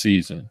last the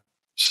season.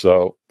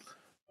 So,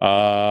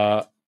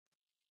 I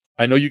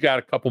know you got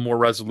a couple more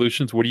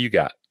resolutions. What do you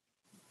got?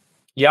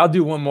 Yeah, I'll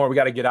do one more. We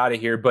got to get out of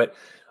here, but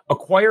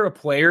acquire a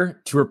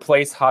player to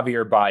replace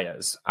Javier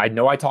Baez. I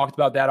know I talked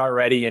about that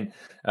already. And,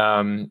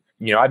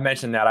 I've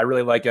mentioned that I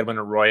really like Edwin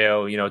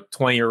Arroyo,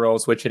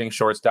 20-year-old switch hitting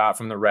shortstop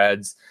from the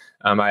Reds.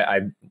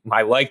 I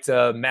liked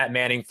Matt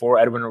Manning for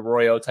Edwin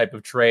Arroyo type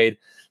of trade.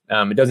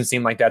 It doesn't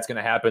seem like that's going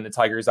to happen. The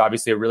Tigers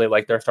obviously really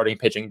like their starting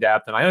pitching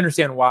depth, and I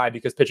understand why,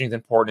 because pitching is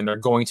important and they're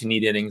going to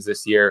need innings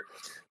this year.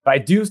 But I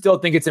do still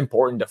think it's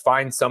important to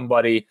find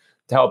somebody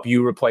to help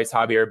you replace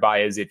Javier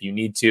Baez if you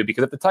need to,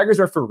 because if the Tigers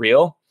are for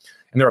real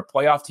and they're a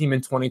playoff team in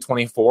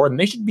 2024, then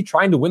they should be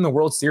trying to win the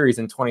World Series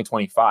in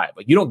 2025.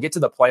 Like, you don't get to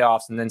the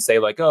playoffs and then say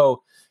like,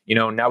 oh,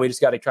 now we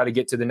just got to try to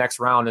get to the next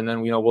round and then,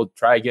 we'll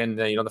try again,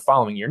 the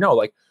following year. No,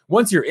 like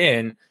once you're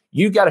in,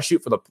 you got to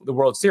shoot for the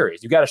World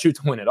Series. You got to shoot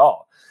to win it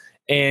all.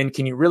 And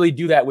can you really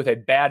do that with a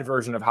bad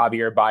version of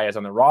Javier Baez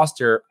on the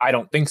roster? I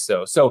don't think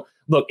so. So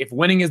look, if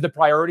winning is the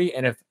priority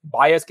and if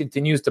Baez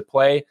continues to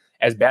play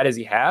as bad as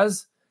he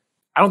has,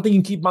 I don't think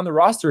you can keep him on the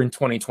roster in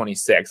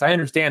 2026. I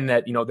understand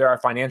that, there are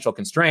financial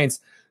constraints.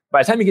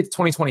 By the time you get to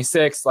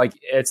 2026, like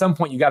at some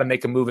point you got to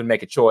make a move and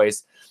make a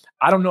choice.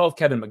 I don't know if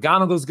Kevin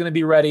McGonigal is going to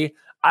be ready.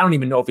 I don't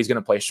even know if he's going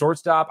to play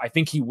shortstop. I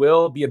think he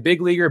will be a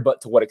big leaguer,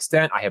 but to what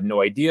extent, I have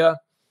no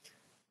idea.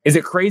 Is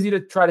it crazy to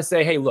try to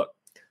say, hey, look,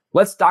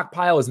 let's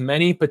stockpile as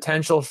many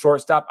potential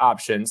shortstop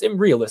options, and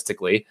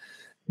realistically,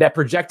 that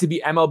project to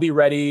be MLB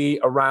ready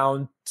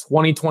around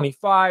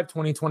 2025,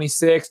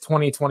 2026,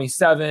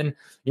 2027.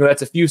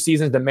 That's a few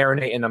seasons to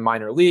marinate in the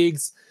minor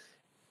leagues.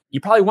 You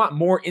probably want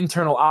more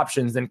internal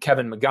options than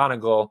Kevin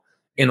McGonigal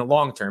in the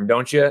long term,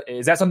 don't you?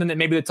 Is that something that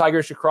maybe the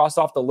Tigers should cross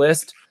off the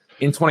list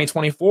in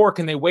 2024?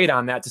 Can they wait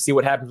on that to see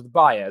what happens with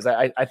Baez?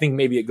 I think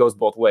maybe it goes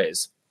both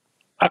ways.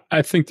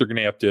 I think they're going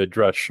to have to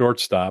address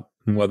shortstop,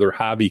 and whether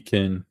Javi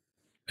can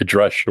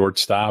address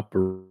shortstop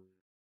or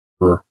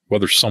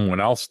whether someone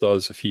else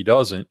does. If he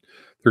doesn't,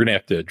 they're going to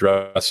have to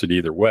address it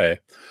either way.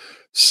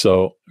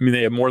 So,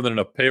 they have more than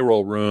enough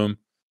payroll room,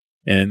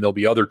 and there'll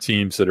be other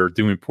teams that are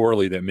doing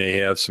poorly that may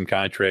have some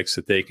contracts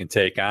that they can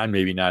take on,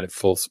 maybe not at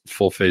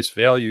full face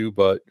value.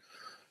 But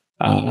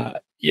I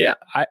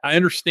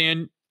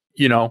understand,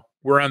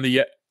 we're on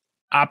the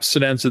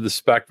opposite ends of the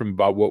spectrum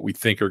about what we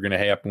think are going to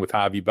happen with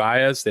Javi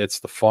Baez.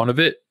 That's the fun of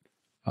it.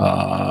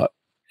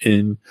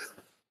 And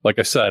like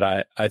I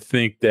said, I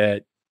think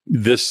that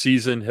this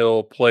season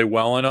he'll play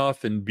well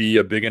enough and be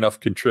a big enough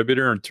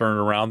contributor and turn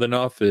around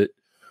enough. It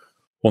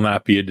will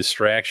not be a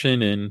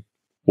distraction and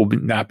will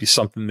not be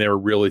something they're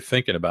really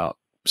thinking about.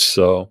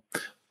 So,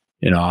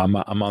 I'm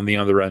on the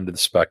other end of the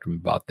spectrum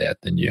about that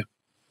than you.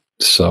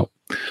 So,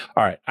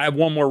 all right. I have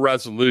one more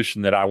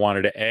resolution that I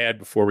wanted to add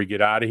before we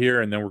get out of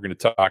here, and then we're going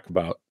to talk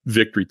about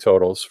victory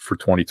totals for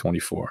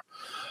 2024.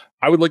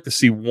 I would like to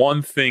see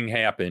one thing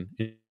happen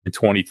in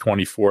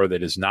 2024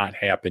 that has not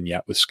happened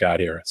yet with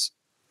Scott Harris.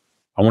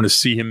 I want to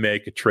see him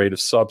make a trade of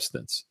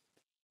substance,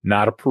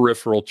 not a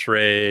peripheral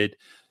trade,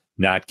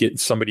 not getting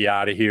somebody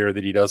out of here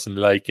that he doesn't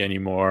like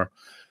anymore.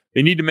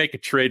 They need to make a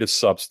trade of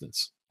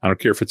substance. I don't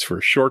care if it's for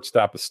a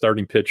shortstop, a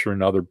starting pitcher,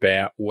 another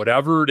bat,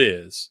 whatever it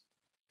is.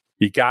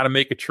 You got to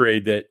make a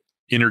trade that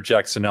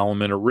interjects an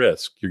element of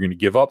risk. You're going to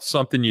give up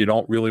something you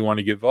don't really want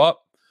to give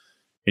up,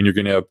 and you're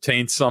going to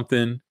obtain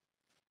something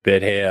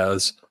that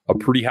has a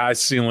pretty high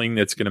ceiling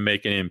that's going to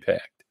make an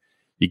impact.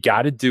 You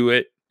got to do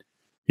it.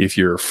 If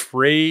you're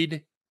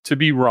afraid to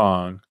be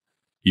wrong,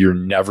 you're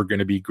never going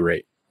to be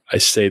great. I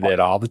say that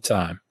all the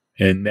time.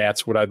 And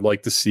that's what I'd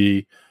like to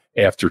see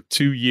after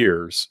 2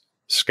 years,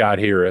 Scott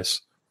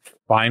Harris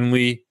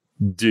finally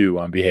do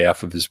on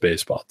behalf of his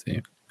baseball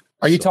team.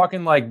 Are you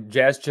talking like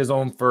Jazz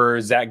Chisholm for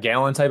Zach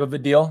Gallen type of a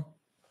deal?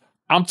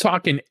 I'm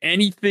talking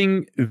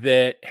anything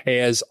that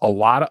has a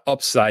lot of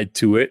upside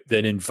to it,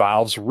 that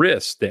involves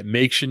risk, that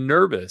makes you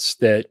nervous,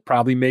 that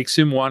probably makes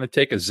him want to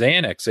take a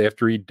Xanax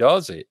after he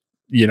does it.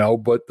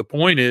 But the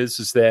point is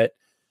that,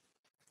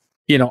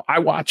 I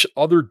watch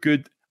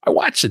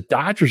the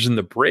Dodgers and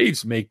the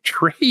Braves make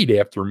trade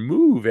after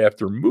move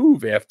after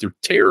move after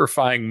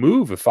terrifying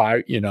move.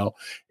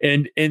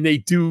 And they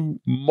do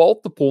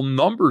multiple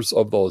numbers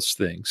of those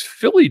things.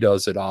 Philly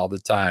does it all the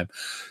time.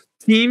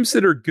 Teams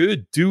that are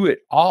good do it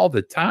all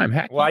the time.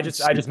 Heck, well, I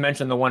just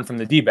mentioned the one from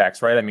the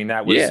D-backs, right? I mean,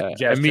 that was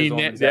Jazz Chisholm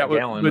and Zach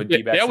Gallen with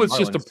D-backs.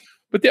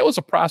 But that was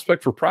a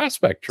prospect for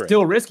prospect trade.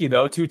 Still risky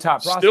though. 2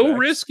 top prospects. Still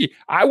risky.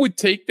 I would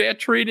take that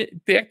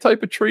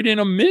type of trade in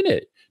a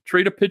minute.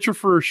 Trade a pitcher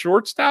for a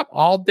shortstop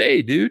all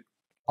day, dude.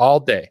 All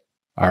day.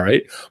 All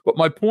right. But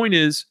my point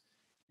is,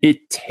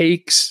 it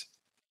takes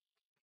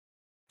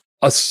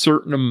a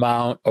certain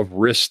amount of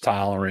risk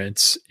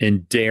tolerance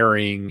and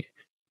daring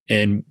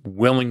and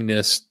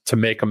willingness to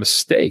make a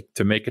mistake,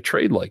 to make a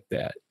trade like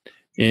that.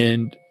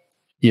 And,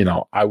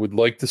 I would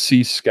like to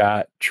see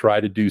Scott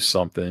try to do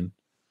something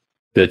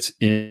that's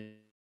in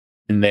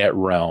that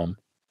realm.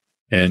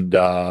 And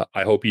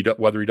I hope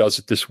whether he does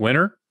it this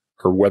winter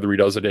or whether he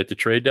does it at the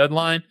trade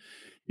deadline,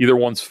 either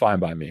one's fine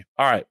by me.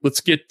 All right,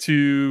 let's get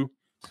to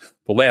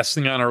the last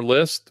thing on our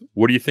list.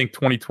 What do you think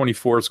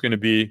 2024 is going to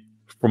be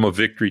from a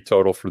victory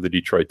total for the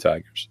Detroit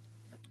Tigers?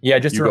 Yeah,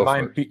 just to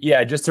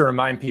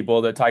remind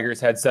people, the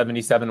Tigers had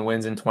 77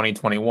 wins in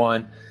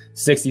 2021,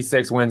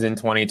 66 wins in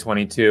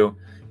 2022,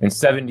 and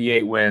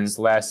 78 wins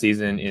last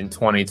season in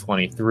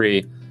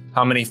 2023.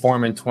 How many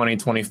form in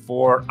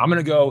 2024? I'm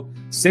going to go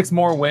 6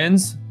 more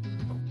wins,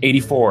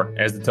 84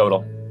 as the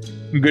total.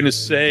 I'm going to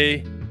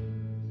say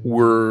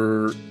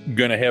we're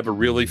going to have a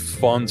really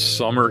fun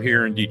summer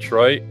here in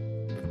Detroit.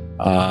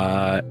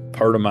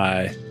 Part of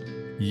my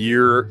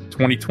year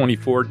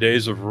 2024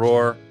 Days of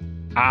Roar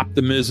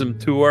optimism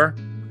tour.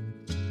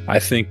 I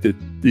think that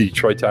the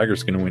Detroit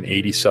Tigers are going to win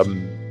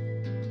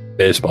 87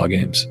 baseball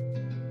games.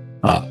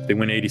 If they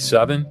win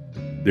 87,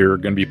 they're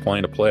going to be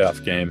playing a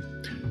playoff game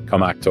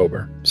come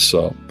October.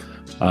 So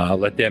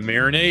let that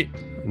marinate.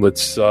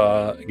 Let's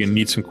again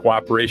need some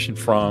cooperation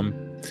from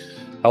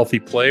healthy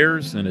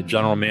players and a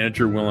general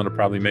manager willing to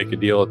probably make a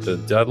deal at the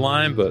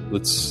deadline. But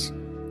let's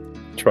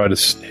try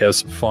to have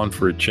some fun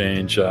for a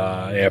change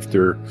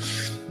after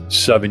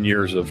 7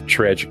 years of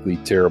tragically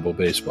terrible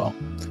baseball.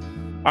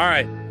 All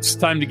right, it's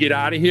time to get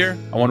out of here.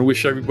 I want to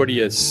wish everybody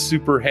a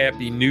super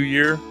happy new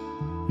year,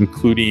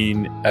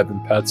 including Evan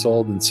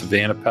Petzold and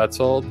Savannah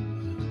Petzold.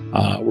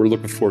 We're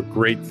looking for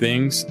great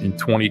things in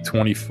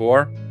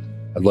 2024.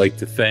 I'd like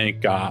to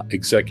thank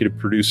executive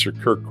producer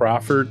Kirk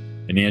Crawford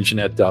and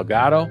Anjanette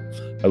Delgado.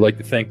 I'd like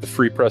to thank the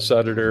Free Press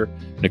editor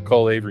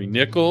Nicole Avery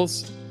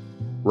Nichols,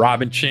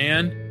 Robin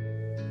Chan,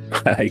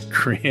 my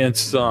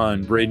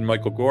grandson Braden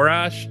Michael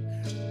Gorash,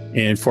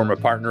 and for my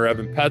partner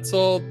Evan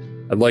Petzold.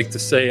 I'd like to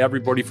say,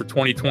 everybody, for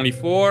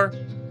 2024,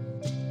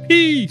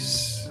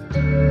 peace.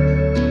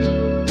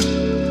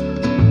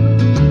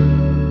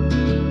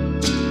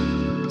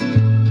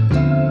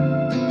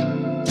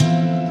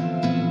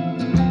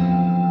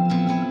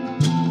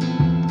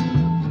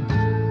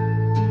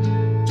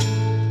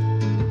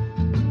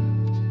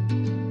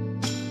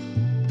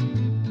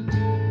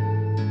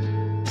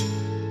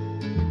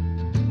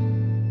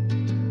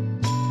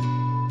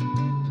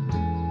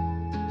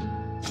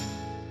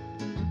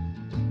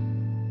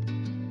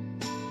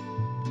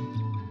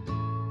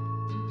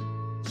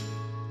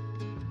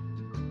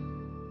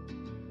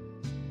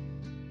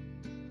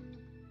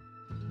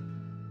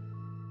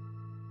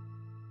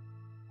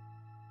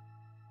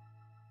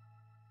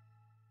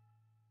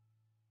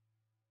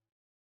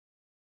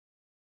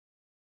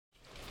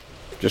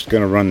 Just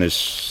going to run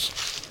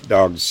this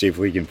dog to see if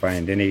we can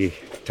find any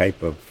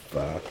type of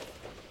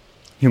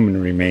human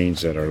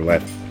remains that are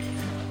left.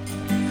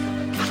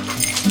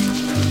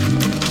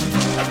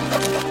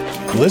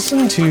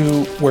 Listen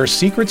to Where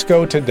Secrets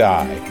Go to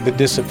Die, The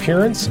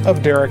Disappearance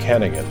of Derek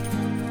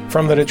Hennigan.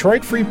 From the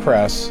Detroit Free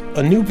Press,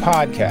 a new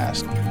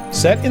podcast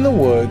set in the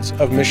woods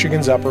of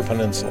Michigan's Upper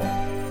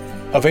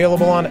Peninsula.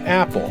 Available on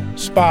Apple,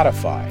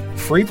 Spotify,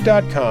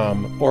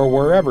 Freep.com, or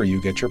wherever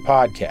you get your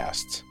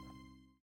podcasts.